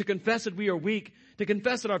 To confess that we are weak, to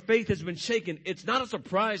confess that our faith has been shaken, it's not a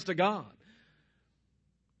surprise to God.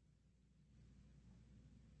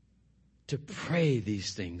 To pray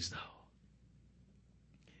these things, though,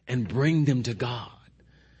 and bring them to God,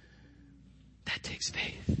 that takes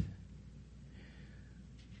faith.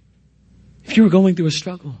 If you're going through a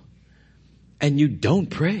struggle and you don't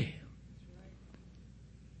pray,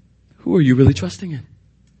 who are you really trusting in?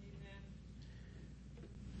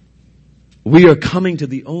 We are coming to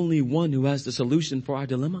the only one who has the solution for our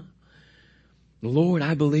dilemma. Lord,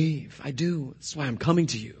 I believe. I do. That's why I'm coming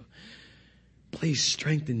to you. Please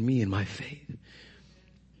strengthen me in my faith.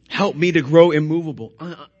 Help me to grow immovable,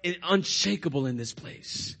 unshakable in this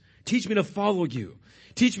place. Teach me to follow you.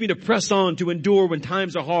 Teach me to press on, to endure when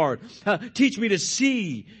times are hard. Teach me to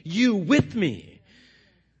see you with me.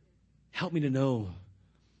 Help me to know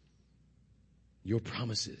your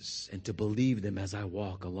promises and to believe them as I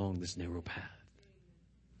walk along this narrow path.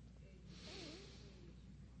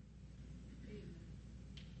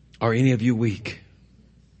 Are any of you weak?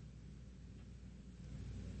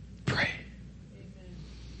 Pray.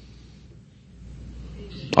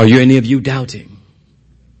 Are any of you doubting?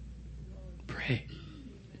 Pray.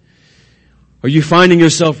 Are you finding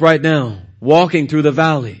yourself right now walking through the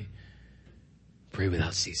valley? Pray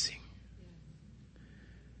without ceasing.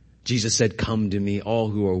 Jesus said, come to me, all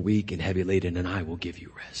who are weak and heavy laden, and I will give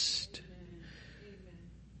you rest.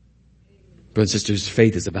 Brothers and sisters,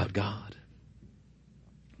 faith is about God.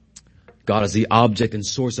 God is the object and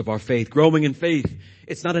source of our faith. Growing in faith,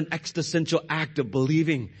 it's not an existential act of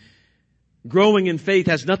believing. Growing in faith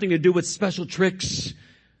has nothing to do with special tricks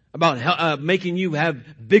about making you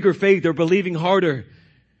have bigger faith or believing harder.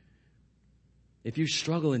 If you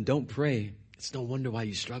struggle and don't pray, it's no wonder why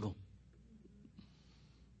you struggle.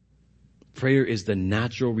 Prayer is the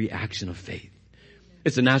natural reaction of faith.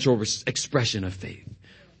 It's a natural expression of faith.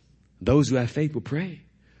 Those who have faith will pray.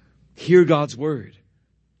 Hear God's word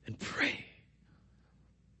and pray.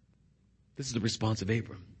 This is the response of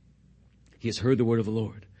Abram. He has heard the word of the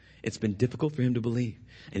Lord. It's been difficult for him to believe,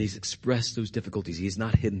 and he's expressed those difficulties. He has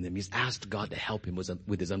not hidden them. He's asked God to help him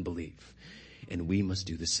with his unbelief, and we must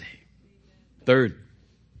do the same. Third,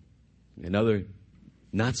 another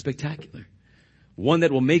not spectacular, one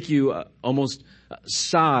that will make you almost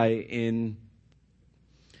sigh in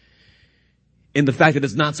the fact that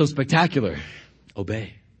it's not so spectacular.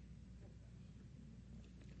 Obey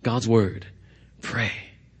God's word. Pray.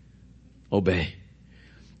 Obey.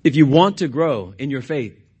 If you want to grow in your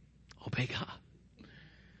faith, obey God.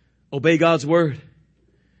 Obey God's word.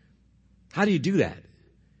 How do you do that?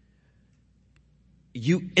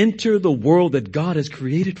 You enter the world that God has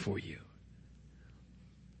created for you.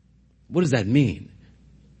 What does that mean?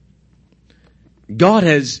 God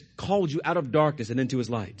has called you out of darkness and into his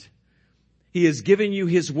light. He has given you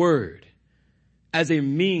his word as a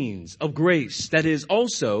means of grace that is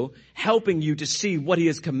also helping you to see what he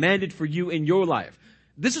has commanded for you in your life.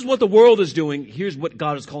 This is what the world is doing. Here's what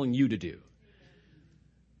God is calling you to do.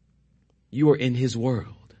 You are in his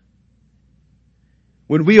world.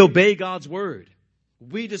 When we obey God's word,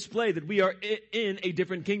 we display that we are in a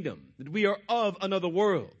different kingdom, that we are of another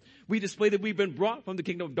world. We display that we've been brought from the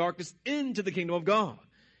kingdom of darkness into the kingdom of God.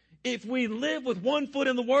 If we live with one foot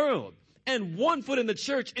in the world and one foot in the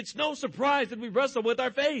church, it's no surprise that we wrestle with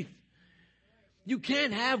our faith. You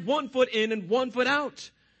can't have one foot in and one foot out.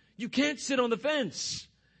 You can't sit on the fence.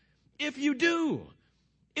 If you do,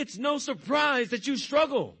 it's no surprise that you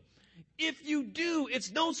struggle. If you do,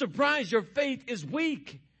 it's no surprise your faith is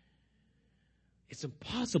weak. It's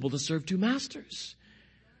impossible to serve two masters.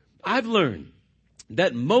 I've learned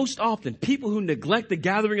that most often people who neglect the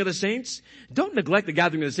gathering of the saints don't neglect the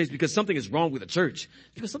gathering of the saints because something is wrong with the church.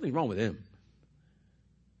 It's because something's wrong with them.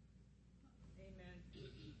 Amen.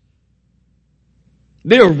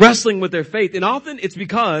 They are wrestling with their faith, and often it's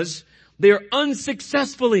because they are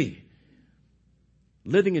unsuccessfully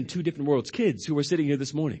living in two different worlds. Kids who are sitting here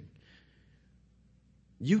this morning,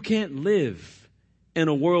 you can't live in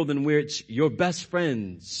a world in which your best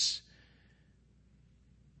friends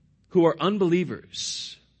who are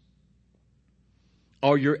unbelievers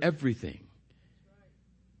are your everything.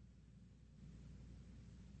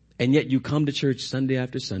 And yet you come to church Sunday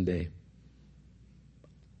after Sunday,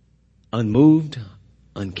 unmoved,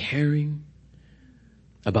 uncaring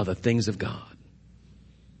about the things of God,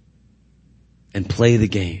 and play the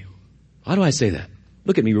game. Why do I say that?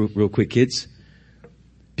 Look at me real quick, kids.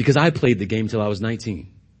 Because I played the game till I was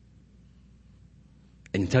 19.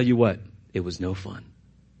 And tell you what, it was no fun.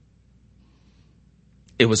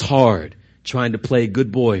 It was hard trying to play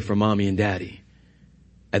good boy for mommy and daddy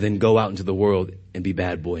and then go out into the world and be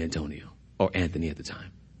bad boy Antonio or Anthony at the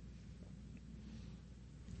time.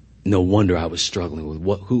 No wonder I was struggling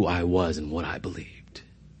with who I was and what I believed.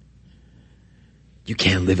 You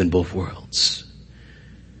can't live in both worlds.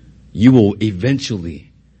 You will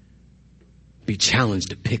eventually be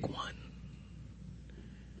challenged to pick one.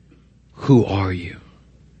 Who are you?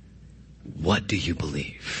 What do you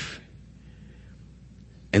believe?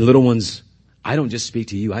 And little ones, I don't just speak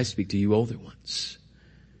to you, I speak to you older ones.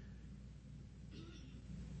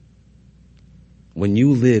 When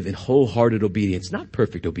you live in wholehearted obedience, not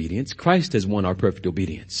perfect obedience, Christ has won our perfect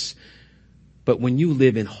obedience. But when you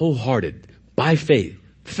live in wholehearted, by faith,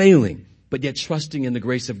 failing, but yet trusting in the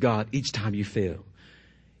grace of God each time you fail,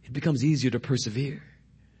 it becomes easier to persevere.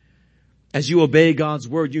 As you obey God's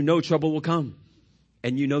word, you know trouble will come.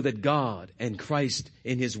 And you know that God and Christ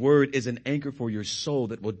in his word is an anchor for your soul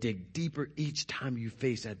that will dig deeper each time you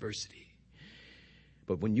face adversity.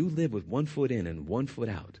 But when you live with one foot in and one foot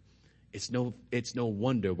out, it's no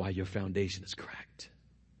wonder why your foundation is cracked.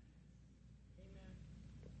 Amen.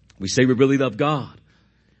 We say we really love God,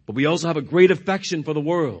 but we also have a great affection for the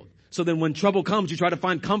world. So then when trouble comes, you try to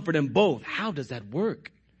find comfort in both. How does that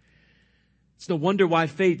work? It's no wonder why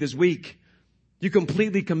faith is weak. You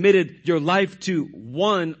completely committed your life to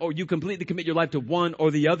one, or you completely commit your life to one or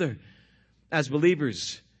the other. As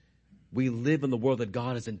believers, we live in the world that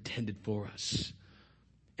God has intended for us.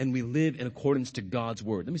 And we live in accordance to God's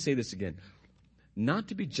word. Let me say this again. Not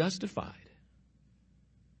to be justified.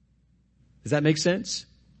 Does that make sense?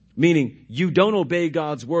 Meaning, you don't obey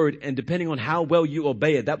God's word, and depending on how well you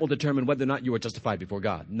obey it, that will determine whether or not you are justified before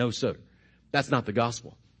God. No, sir. That's not the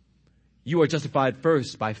gospel. You are justified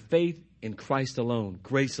first by faith in Christ alone,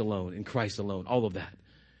 grace alone, in Christ alone, all of that.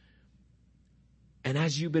 And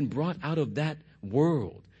as you've been brought out of that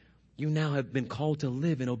world, you now have been called to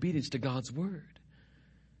live in obedience to God's word.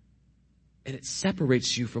 And it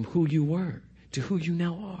separates you from who you were to who you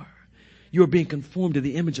now are. You are being conformed to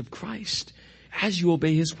the image of Christ as you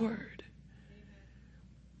obey his word.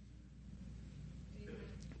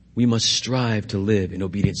 We must strive to live in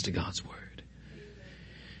obedience to God's word.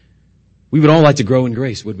 We would all like to grow in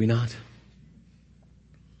grace, would we not?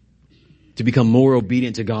 To become more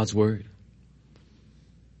obedient to God's word.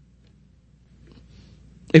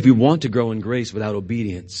 If we want to grow in grace without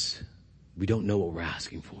obedience, we don't know what we're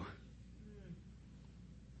asking for.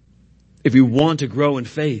 If we want to grow in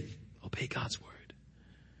faith, obey God's word.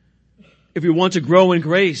 If we want to grow in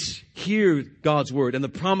grace, hear God's word and the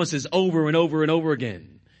promises over and over and over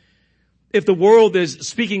again. If the world is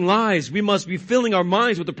speaking lies, we must be filling our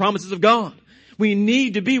minds with the promises of God. We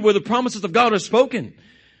need to be where the promises of God are spoken.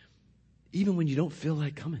 Even when you don't feel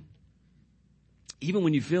like coming. Even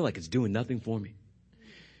when you feel like it's doing nothing for me.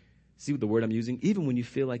 See what the word I'm using? Even when you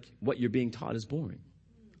feel like what you're being taught is boring.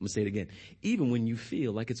 I'm going to say it again. Even when you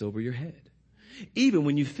feel like it's over your head. Even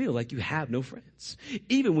when you feel like you have no friends.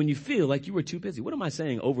 Even when you feel like you were too busy. What am I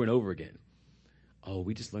saying over and over again? Oh,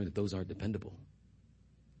 we just learned that those aren't dependable.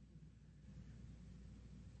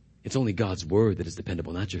 It's only God's word that is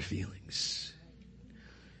dependable, not your feelings.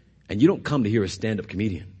 And you don't come to hear a stand-up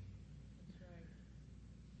comedian.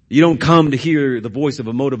 You don't come to hear the voice of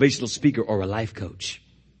a motivational speaker or a life coach.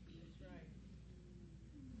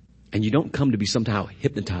 And you don't come to be somehow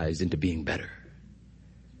hypnotized into being better.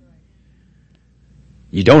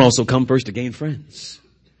 You don't also come first to gain friends.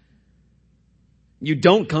 You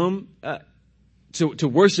don't come to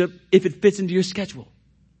worship if it fits into your schedule.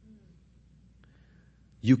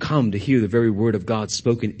 You come to hear the very word of God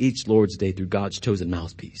spoken each Lord's Day through God's chosen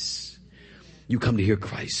mouthpiece. You come to hear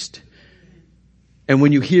Christ. And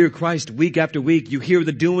when you hear Christ week after week, you hear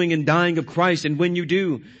the doing and dying of Christ. And when you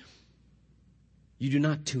do, you do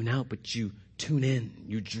not tune out, but you tune in.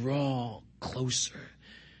 You draw closer.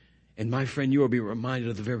 And my friend, you will be reminded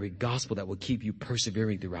of the very gospel that will keep you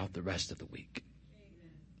persevering throughout the rest of the week.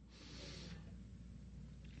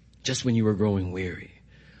 Just when you were growing weary.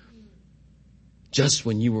 Just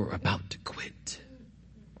when you were about to quit.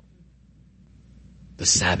 The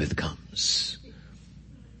Sabbath comes.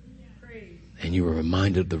 And you are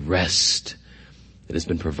reminded of the rest that has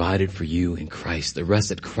been provided for you in Christ. The rest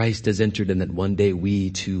that Christ has entered and that one day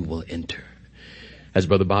we too will enter. As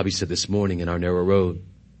Brother Bobby said this morning in our narrow road,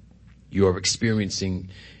 you are experiencing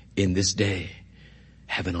in this day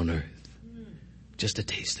heaven on earth. Just a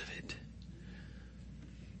taste of it.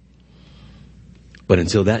 But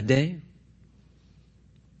until that day,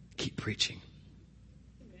 keep preaching.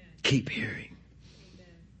 Keep hearing.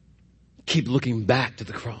 Keep looking back to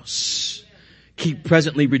the cross. Keep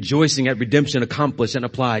presently rejoicing at redemption accomplished and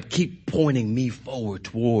applied. Keep pointing me forward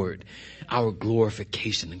toward our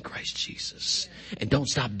glorification in Christ Jesus. And don't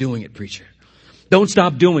stop doing it, preacher. Don't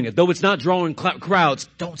stop doing it. Though it's not drawing crowds,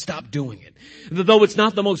 don't stop doing it. Though it's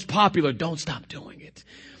not the most popular, don't stop doing it.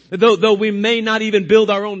 Though we may not even build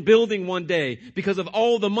our own building one day because of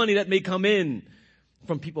all the money that may come in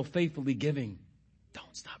from people faithfully giving,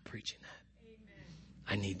 don't stop preaching that. Amen.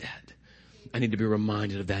 I need that. I need to be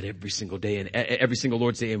reminded of that every single day and every single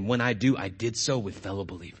Lord's Day. And when I do, I did so with fellow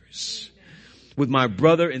believers, with my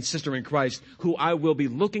brother and sister in Christ, who I will be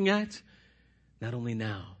looking at not only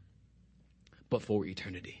now, but for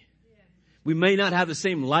eternity. We may not have the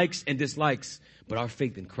same likes and dislikes, but our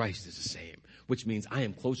faith in Christ is the same, which means I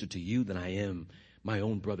am closer to you than I am my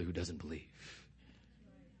own brother who doesn't believe.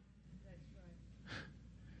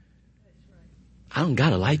 I don't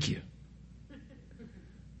gotta like you.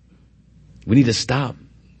 We need to stop,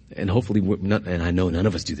 and hopefully, and I know none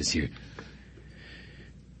of us do this here.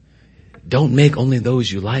 Don't make only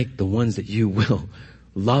those you like the ones that you will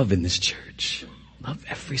love in this church. Love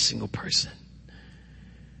every single person.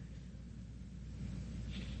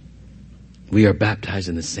 We are baptized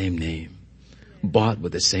in the same name, bought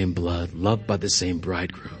with the same blood, loved by the same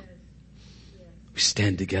bridegroom. We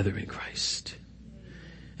stand together in Christ.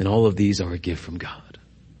 And all of these are a gift from God.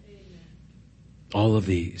 All of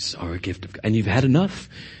these are a gift of God. And you've had enough?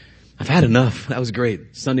 I've had enough. That was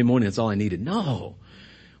great. Sunday morning, that's all I needed. No.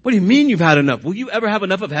 What do you mean you've had enough? Will you ever have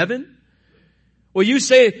enough of heaven? Will you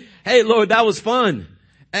say, hey, Lord, that was fun.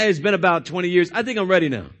 Hey, it's been about 20 years. I think I'm ready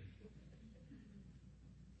now.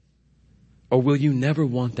 Or will you never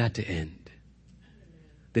want that to end?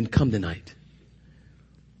 Then come tonight.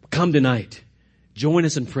 Come tonight. Join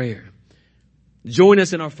us in prayer. Join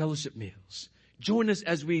us in our fellowship meals. Join us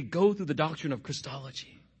as we go through the doctrine of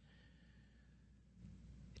Christology.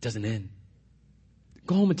 It doesn't end.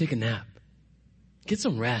 Go home and take a nap. Get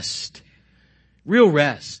some rest. Real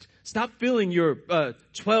rest. Stop filling your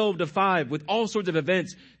 12 to 5 with all sorts of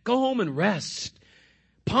events. Go home and rest.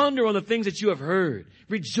 Ponder on the things that you have heard.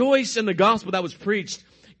 Rejoice in the gospel that was preached.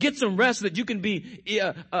 Get some rest so that you can be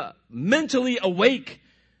mentally awake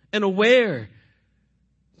and aware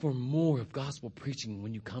for more of gospel preaching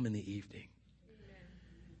when you come in the evening.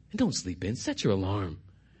 And don't sleep in. Set your alarm.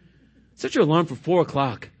 Set your alarm for 4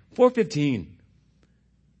 o'clock, 4:15.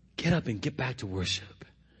 Get up and get back to worship.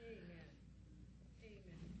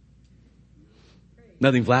 Amen.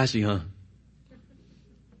 Nothing flashy, huh?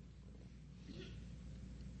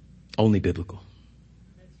 Only biblical.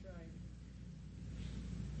 That's right.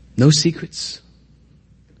 No secrets.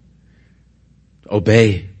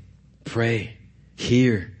 Obey, pray,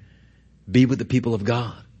 hear, be with the people of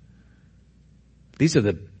God. These are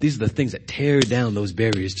the things that tear down those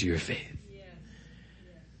barriers to your faith. Yes.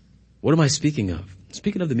 What am I speaking of?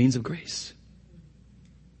 Speaking of the means of grace.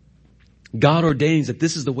 God ordains that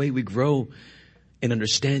this is the way we grow in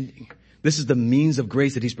understanding. This is the means of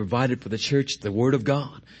grace that He's provided for the church, the Word of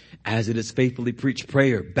God, as it is faithfully preached,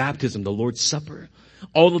 prayer, baptism, the Lord's Supper.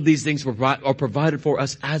 All of these things are provided for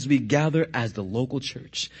us as we gather as the local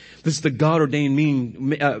church. This is the God-ordained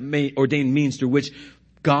means through which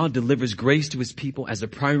God delivers grace to His people as the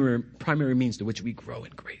primary means to which we grow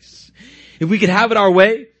in grace. If we could have it our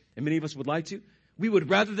way, and many of us would like to, we would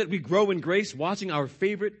rather that we grow in grace watching our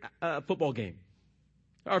favorite football game,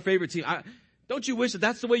 our favorite team. Don't you wish that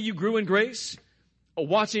that's the way you grew in grace? Or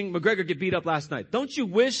watching McGregor get beat up last night. Don't you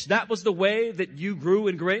wish that was the way that you grew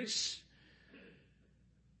in grace?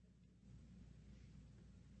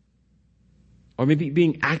 Or maybe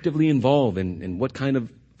being actively involved in what kind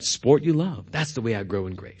of sport you love. That's the way I grow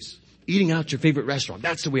in grace. Eating out your favorite restaurant.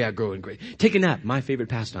 That's the way I grow in grace. Take a nap. My favorite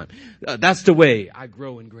pastime. That's the way I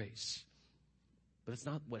grow in grace. But that's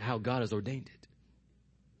not how God has ordained it.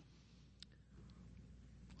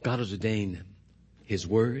 God has ordained His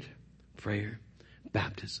Word, prayer,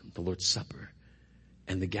 baptism, the Lord's Supper,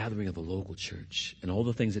 and the gathering of the local church, and all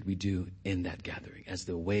the things that we do in that gathering as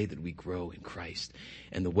the way that we grow in Christ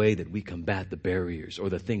and the way that we combat the barriers or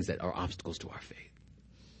the things that are obstacles to our faith.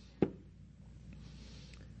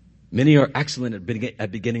 Many are excellent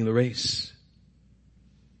at beginning the race.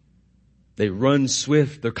 They run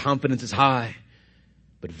swift, their confidence is high,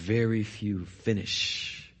 but very few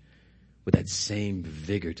finish with that same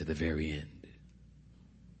vigor to the very end.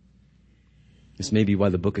 This may be why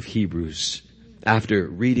the book of Hebrews, after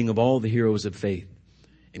reading of all the heroes of faith,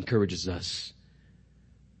 encourages us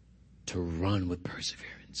to run with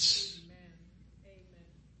perseverance.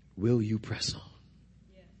 Will you press on?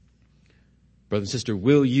 Brother and sister,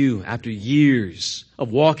 will you, after years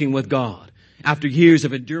of walking with God, after years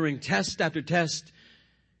of enduring test after test,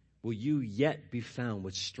 will you yet be found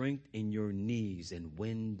with strength in your knees and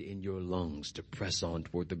wind in your lungs to press on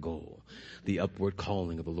toward the goal, the upward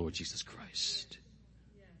calling of the Lord Jesus Christ?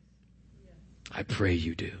 I pray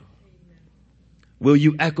you do. Will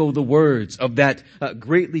you echo the words of that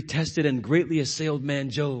greatly tested and greatly assailed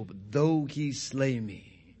man Job? Though he slay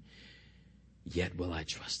me, yet will I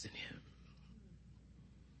trust in him.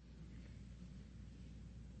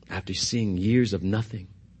 After seeing years of nothing,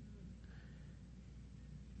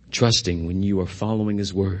 trusting when you are following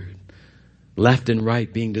his word, left and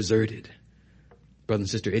right being deserted, brother and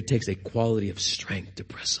sister, it takes a quality of strength to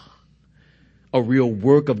press on. A real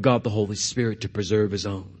work of God the Holy Spirit to preserve his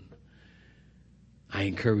own. I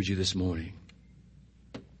encourage you this morning,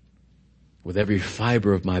 with every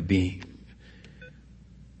fiber of my being,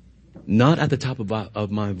 not at the top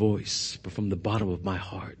of my voice, but from the bottom of my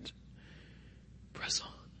heart, press on.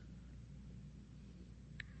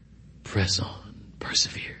 Press on.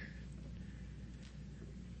 Persevere.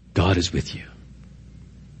 God is with you.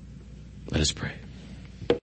 Let us pray.